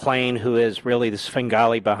 Ron Klain, who is really the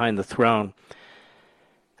Svengali behind the throne,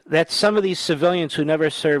 that some of these civilians who never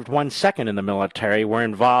served 1 second in the military were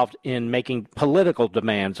involved in making political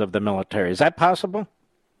demands of the military? Is that possible?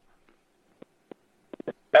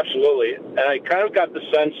 Absolutely. And I kind of got the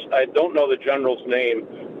sense, I don't know the general's name,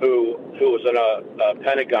 who was in a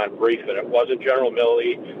Pentagon briefing. It wasn't General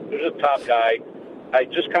Milley. He was a top guy. I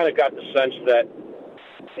just kind of got the sense that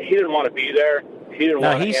he didn't want to be there.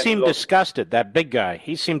 He seemed disgusted, that big guy.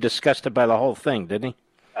 He seemed disgusted by the whole thing, didn't he?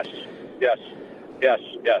 Yes.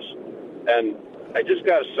 And I just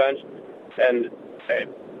got a sense, and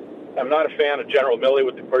I'm not a fan of General Milley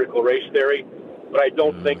with the critical race theory, but I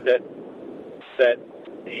don't think that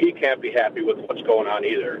he can't be happy with what's going on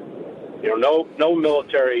either. No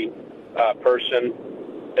military person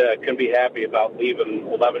can be happy about leaving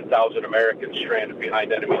 11,000 Americans stranded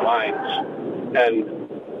behind enemy lines. And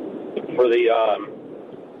for the...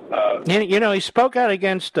 he spoke out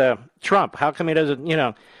against Trump. How come he doesn't,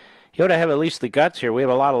 he ought to have at least the guts here. We have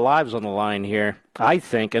a lot of lives on the line here, I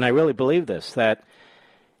think, and I really believe this, that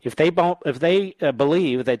if they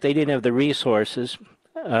believe that they didn't have the resources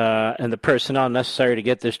and the personnel necessary to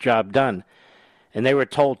get this job done, and they were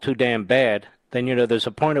told too damn bad, then, there's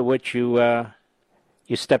a point at which you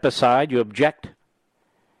step aside, you object,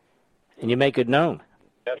 and you make it known.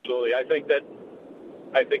 Absolutely. I think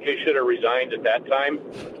he should have resigned at that time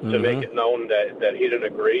to make it known that he didn't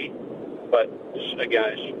agree. But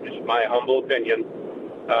again, it's my humble opinion,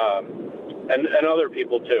 and other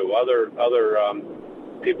people too, other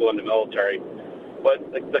people in the military.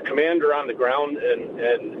 But the commander on the ground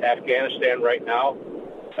in Afghanistan right now,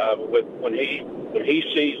 when he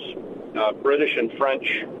sees British and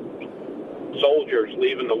French soldiers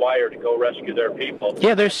leaving the wire to go rescue their people.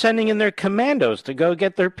 Yeah, they're sending in their commandos to go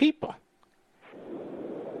get their people.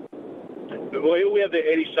 We have the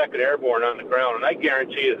 82nd Airborne on the ground, and I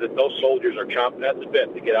guarantee you that those soldiers are chomping at the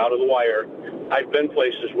bit to get out of the wire. I've been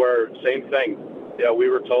places where, same thing, we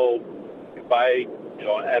were told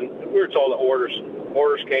and we were told that orders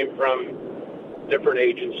came from different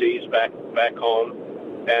agencies back home,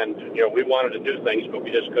 and we wanted to do things, but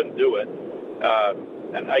we just couldn't do it.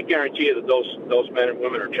 And I guarantee you that those men and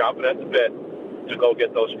women are chomping at the bit to go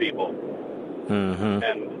get those people. Mm-hmm.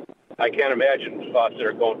 And I can't imagine the thoughts that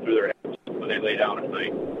are going through their heads when they lay down at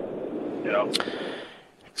night.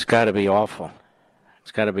 It's got to be awful.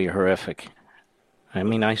 It's got to be horrific. I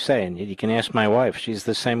mean, I say, and you can ask my wife. She's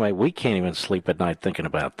the same way. We can't even sleep at night thinking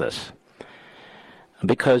about this.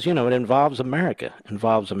 Because, it involves America. It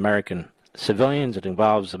involves American civilians. It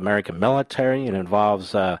involves American military. It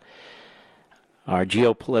involves our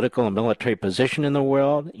geopolitical and military position in the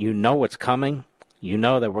world. You know what's coming. You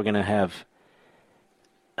know that we're going to have...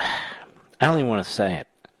 I don't even want to say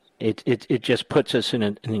it. It just puts us in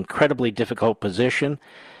an incredibly difficult position.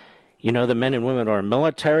 The men and women of our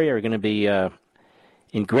military are going to be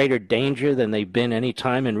in greater danger than they've been any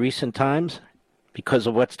time in recent times because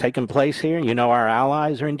of what's taken place here. Our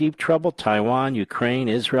allies are in deep trouble. Taiwan, Ukraine,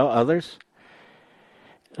 Israel, others.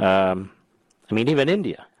 Even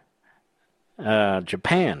India.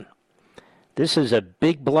 Japan. This is a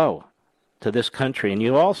big blow to this country. And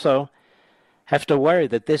you also have to worry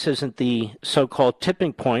that this isn't the so-called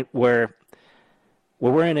tipping point where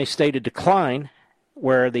we're in a state of decline,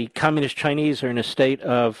 where the communist Chinese are in a state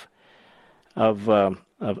of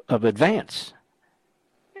advance.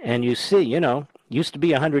 And you see, used to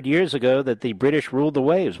be 100 years ago that the British ruled the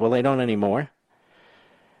waves. Well, they don't anymore.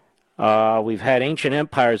 We've had ancient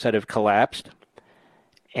empires that have collapsed.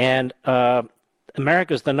 And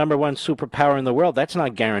America's the number one superpower in the world. That's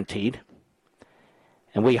not guaranteed.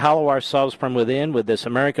 And we hollow ourselves from within with this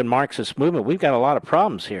American Marxist movement. We've got a lot of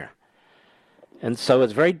problems here. And so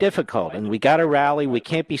it's very difficult. And we got to rally. We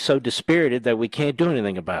can't be so dispirited that we can't do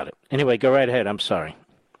anything about it. Anyway, go right ahead. I'm sorry.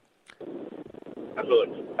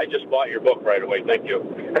 Absolutely. I just bought your book right away. Thank you.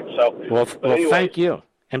 Well, thank you.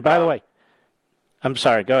 And by the way, I'm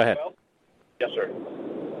sorry. Go ahead. Well, yes, sir.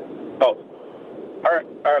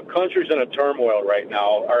 Our country's in a turmoil right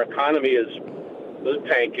now. Our economy is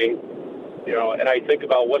tanking, and I think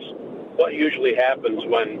about what usually happens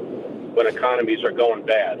when economies are going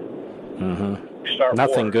bad. Mm-hmm.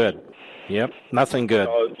 Nothing wars. Good. Yep, nothing good.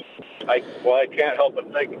 I can't help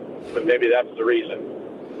but think that maybe that's the reason.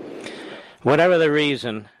 Whatever the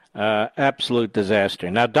reason, absolute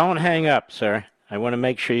disaster. Now, don't hang up, sir. I want to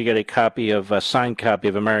make sure you get a signed copy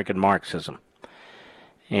of American Marxism.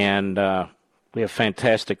 And we have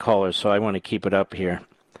fantastic callers, so I want to keep it up here.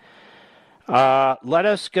 Let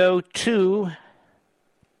us go to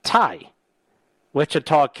Ty,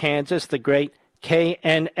 Wichita, Kansas, the great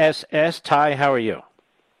KNSS. Ty, how are you?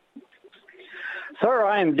 Sir,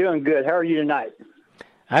 I am doing good. How are you tonight?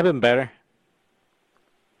 I've been better.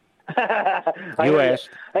 You asked.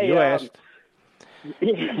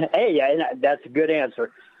 Hey, that's a good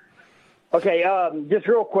answer. Okay, just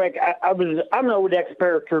real quick, I'm an old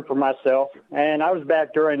ex-paratrooper myself, and I was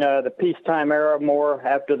back during the peacetime era, more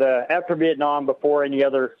after Vietnam, before any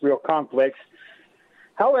other real conflicts.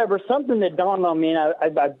 However, something that dawned on me, and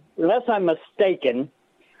unless I'm mistaken,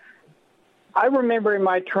 I remember in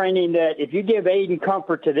my training that if you give aid and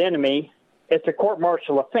comfort to the enemy, it's a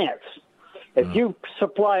court-martial offense. If you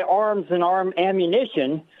supply arms and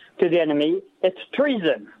ammunition to the enemy, it's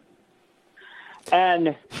treason.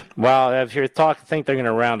 And well, if you think they're going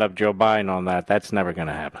to round up Joe Biden on that, that's never going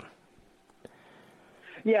to happen.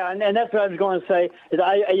 Yeah, and that's what I was going to say.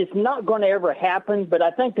 It's not going to ever happen, but I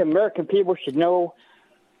think the American people should know,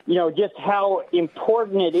 just how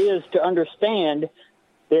important it is to understand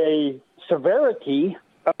the severity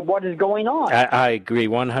of what is going on. I agree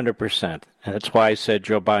 100%. And that's why I said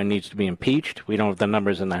Joe Biden needs to be impeached. We don't have the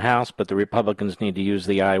numbers in the House, but the Republicans need to use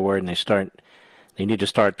the I word, and they need to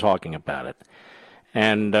start talking about it.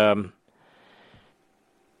 And I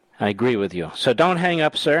agree with you. So don't hang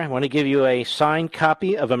up, sir. I want to give you a signed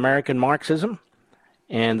copy of American Marxism.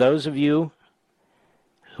 And those of you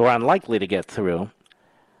who are unlikely to get through,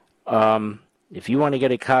 if you want to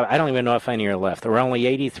get a copy, I don't even know if any are left. There are only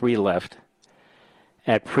 83 left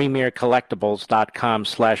at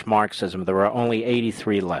premiercollectibles.com/Marxism. There are only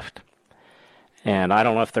 83 left. And I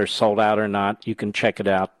don't know if they're sold out or not. You can check it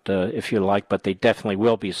out if you like, but they definitely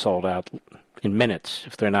will be sold out in minutes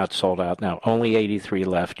if they're not sold out now. Only 83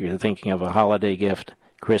 left. You're thinking of a holiday gift,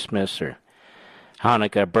 Christmas, or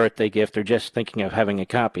Hanukkah, birthday gift, or just thinking of having a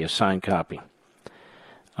copy, a signed copy.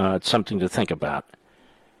 It's something to think about.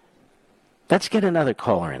 Let's get another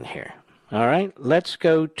caller in here. All right, let's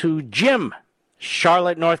go to Jim,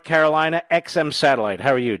 Charlotte, North Carolina, XM Satellite.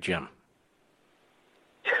 How are you, Jim?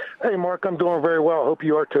 Hey, Mark, I'm doing very well. Hope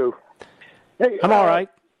you are too. Hey, I'm all right.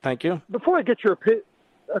 Thank you. Before I get your opinion,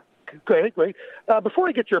 before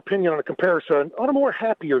I get your opinion on a comparison, on a more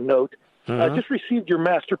happier note, I just received your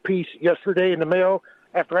masterpiece yesterday in the mail.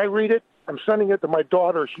 After I read it, I'm sending it to my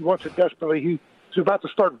daughter. She wants it desperately. She's about to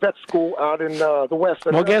start vet school out in the West.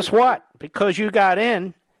 Well, guess what? Because you got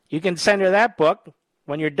in, you can send her that book.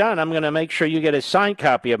 When you're done, I'm going to make sure you get a signed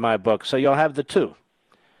copy of my book, so you'll have the two.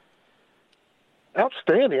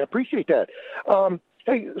 Outstanding. I appreciate that.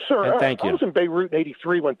 Hey, sir, thank you. I was in Beirut in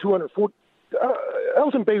 '83 when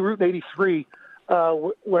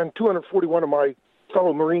 241 of my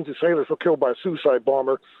fellow Marines and sailors were killed by a suicide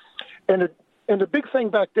bomber. And the big thing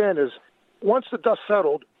back then is once the dust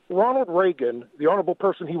settled, Ronald Reagan, the honorable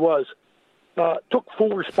person he was, took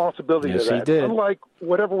full responsibility yes, of that. He did. Unlike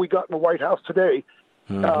whatever we got in the White House today,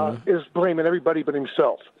 is blaming everybody but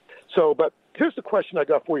himself. So, but here's the question I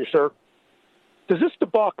got for you, sir. Does this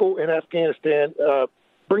debacle in Afghanistan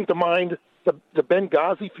bring to mind the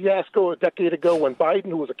Benghazi fiasco a decade ago when Biden,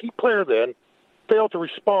 who was a key player then, failed to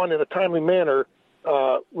respond in a timely manner,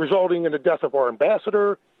 resulting in the death of our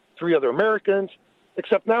ambassador, 3 other Americans,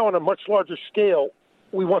 except now on a much larger scale,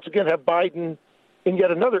 we once again have Biden in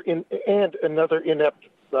yet another inept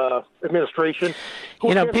administration.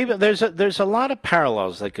 You know, people. There's a lot of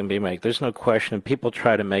parallels that can be made. There's no question, and people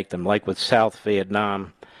try to make them, like with South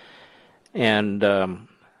Vietnam. And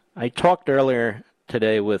I talked earlier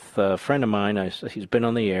today with a friend of mine. He's been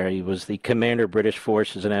on the air. He was the commander of British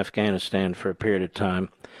forces in Afghanistan for a period of time.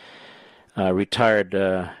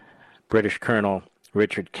 Retired British Colonel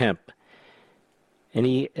Richard Kemp. And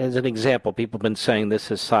he, as an example, people have been saying this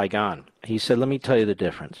is Saigon. He said, let me tell you the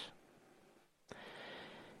difference.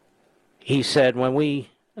 He said, when we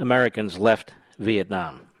Americans left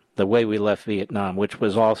Vietnam, the way we left Vietnam, which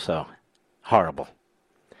was also horrible,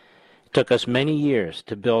 it took us many years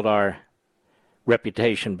to build our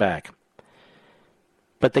reputation back.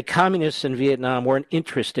 But the communists in Vietnam weren't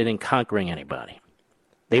interested in conquering anybody.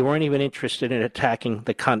 They weren't even interested in attacking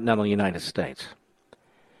the continental United States.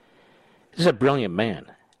 This is a brilliant man.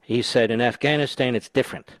 He said, in Afghanistan, it's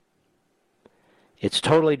different. It's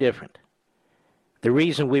totally different. The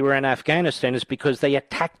reason we were in Afghanistan is because they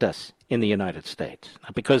attacked us in the United States,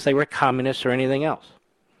 not because they were communists or anything else.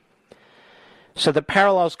 So the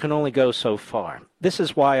parallels can only go so far. This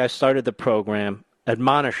is why I started the program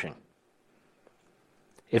admonishing,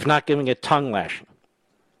 if not giving a tongue lashing.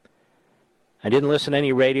 I didn't listen to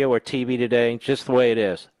any radio or TV today, just the way it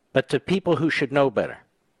is. But to people who should know better.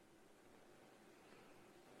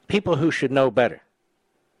 People who should know better.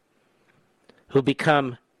 Who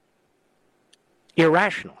become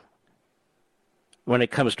irrational when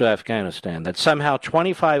it comes to Afghanistan. That somehow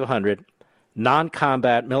 2,500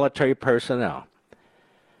 non-combat military personnel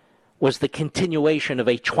was the continuation of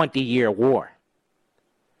a 20-year war.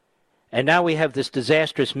 And now we have this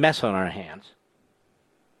disastrous mess on our hands.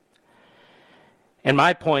 And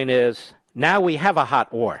my point is, now we have a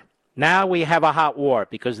hot war. Now we have a hot war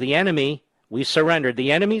because the enemy, we surrendered.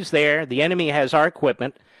 The enemy's there. The enemy has our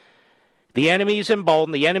equipment. The enemy's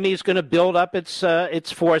emboldened. The enemy's going to build up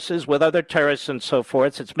its forces with other terrorists and so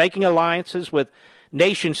forth. It's making alliances with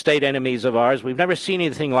nation-state enemies of ours. We've never seen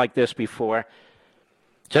anything like this before.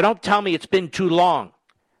 So don't tell me it's been too long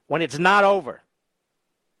when it's not over.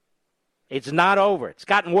 It's not over. It's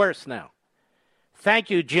gotten worse now.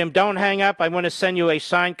 Thank you, Jim. Don't hang up. I want to send you a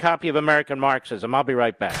signed copy of American Marxism. I'll be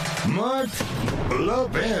right back. Mark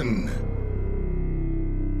Levin.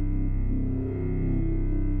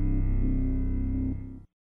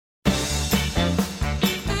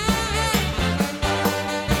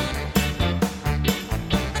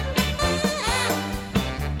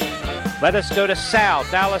 Let us go to Sal,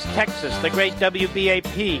 Dallas, Texas, the great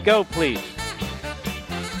WBAP. Go, please.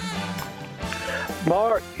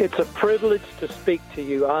 Mark, it's a privilege to speak to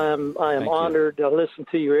you. I am honored to listen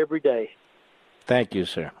to you every day. Thank you,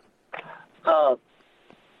 sir.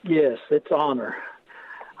 Yes, it's honor.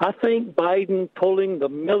 I think Biden pulling the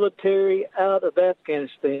military out of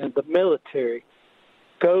Afghanistan, the military,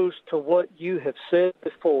 goes to what you have said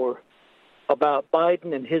before about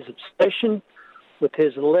Biden and his obsession with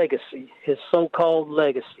his legacy, his so-called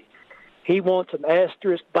legacy. He wants an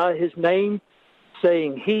asterisk by his name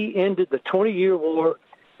saying he ended the 20-year war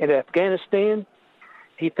in Afghanistan.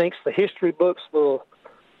 He thinks the history books will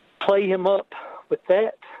play him up with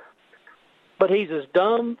that. But he's as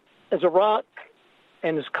dumb as a rock,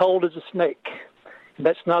 and as cold as a snake.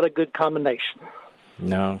 That's not a good combination.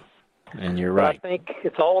 No, and you're right. But I think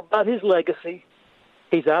it's all about his legacy.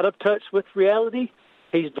 He's out of touch with reality.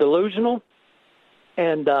 He's delusional,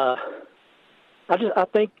 and I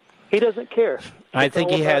think he doesn't care. I think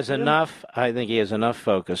he has enough. I think he has enough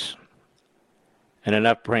focus and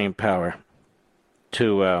enough brain power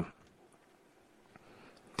to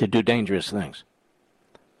do dangerous things.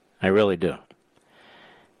 I really do,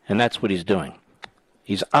 and that's what he's doing.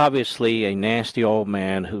 He's obviously a nasty old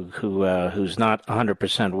man who's not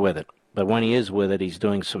 100% with it. But when he is with it, he's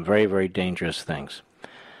doing some very, very dangerous things.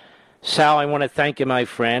 Sal, I want to thank you, my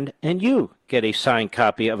friend. And you get a signed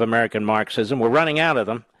copy of American Marxism. We're running out of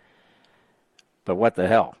them. But what the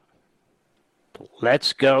hell?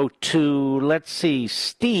 Let's go to,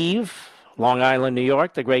 Steve, Long Island, New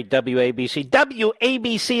York, the great WABC.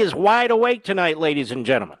 WABC is wide awake tonight, ladies and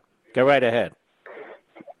gentlemen. Go right ahead.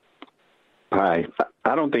 Hi.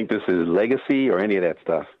 I don't think this is legacy or any of that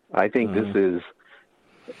stuff. I think this is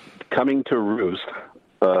coming to roost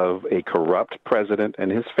of a corrupt president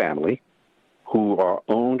and his family who are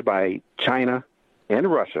owned by China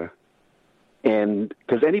and Russia. And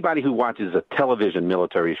because anybody who watches a television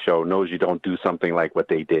military show knows you don't do something like what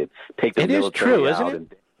they did. Take the military out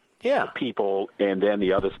and the people and then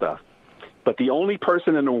the other stuff. But the only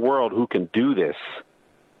person in the world who can do this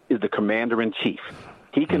is the commander-in-chief.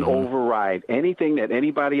 He can override anything that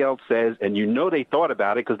anybody else says, and you know they thought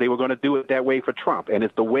about it because they were going to do it that way for Trump, and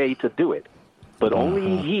it's the way to do it. But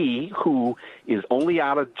only he, who is only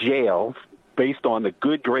out of jail based on the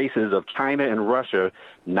good graces of China and Russia,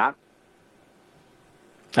 not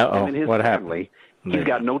him and his family, he's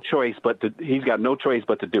got no choice but to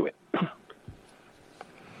do it.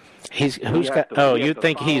 You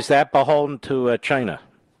think he's that beholden to China?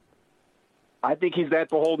 I think he's that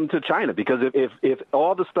beholden to China because if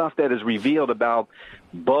all the stuff that is revealed about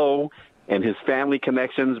Bo and his family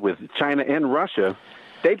connections with China and Russia,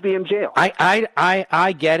 they'd be in jail.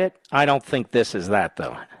 I get it. I don't think this is that,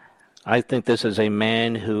 though. I think this is a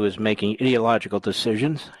man who is making ideological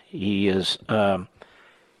decisions. He is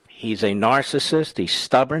he's a narcissist. He's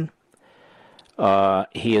stubborn.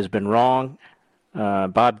 He has been wrong,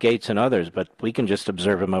 Bob Gates and others, but we can just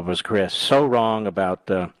observe him over his career. So wrong about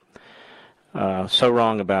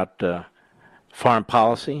foreign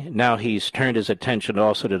policy. Now he's turned his attention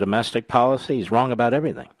also to domestic policy. He's wrong about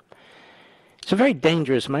everything. He's a very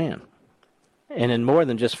dangerous man. And in more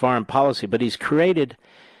than just foreign policy, but he's created,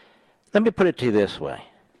 let me put it to you this way.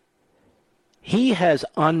 He has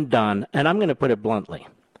undone, and I'm going to put it bluntly,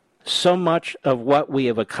 so much of what we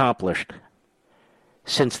have accomplished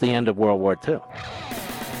since the end of World War II.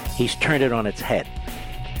 He's turned it on its head.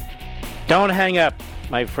 Don't hang up,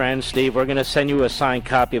 my friend Steve. We're going to send you a signed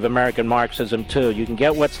copy of American Marxism, too. You can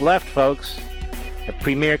get what's left, folks, at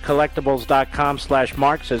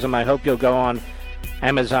premiercollectibles.com/Marxism. I hope you'll go on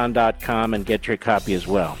Amazon.com and get your copy as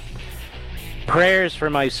well. Prayers for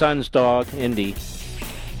my son's dog, Indy.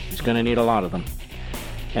 He's going to need a lot of them.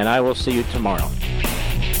 And I will see you tomorrow.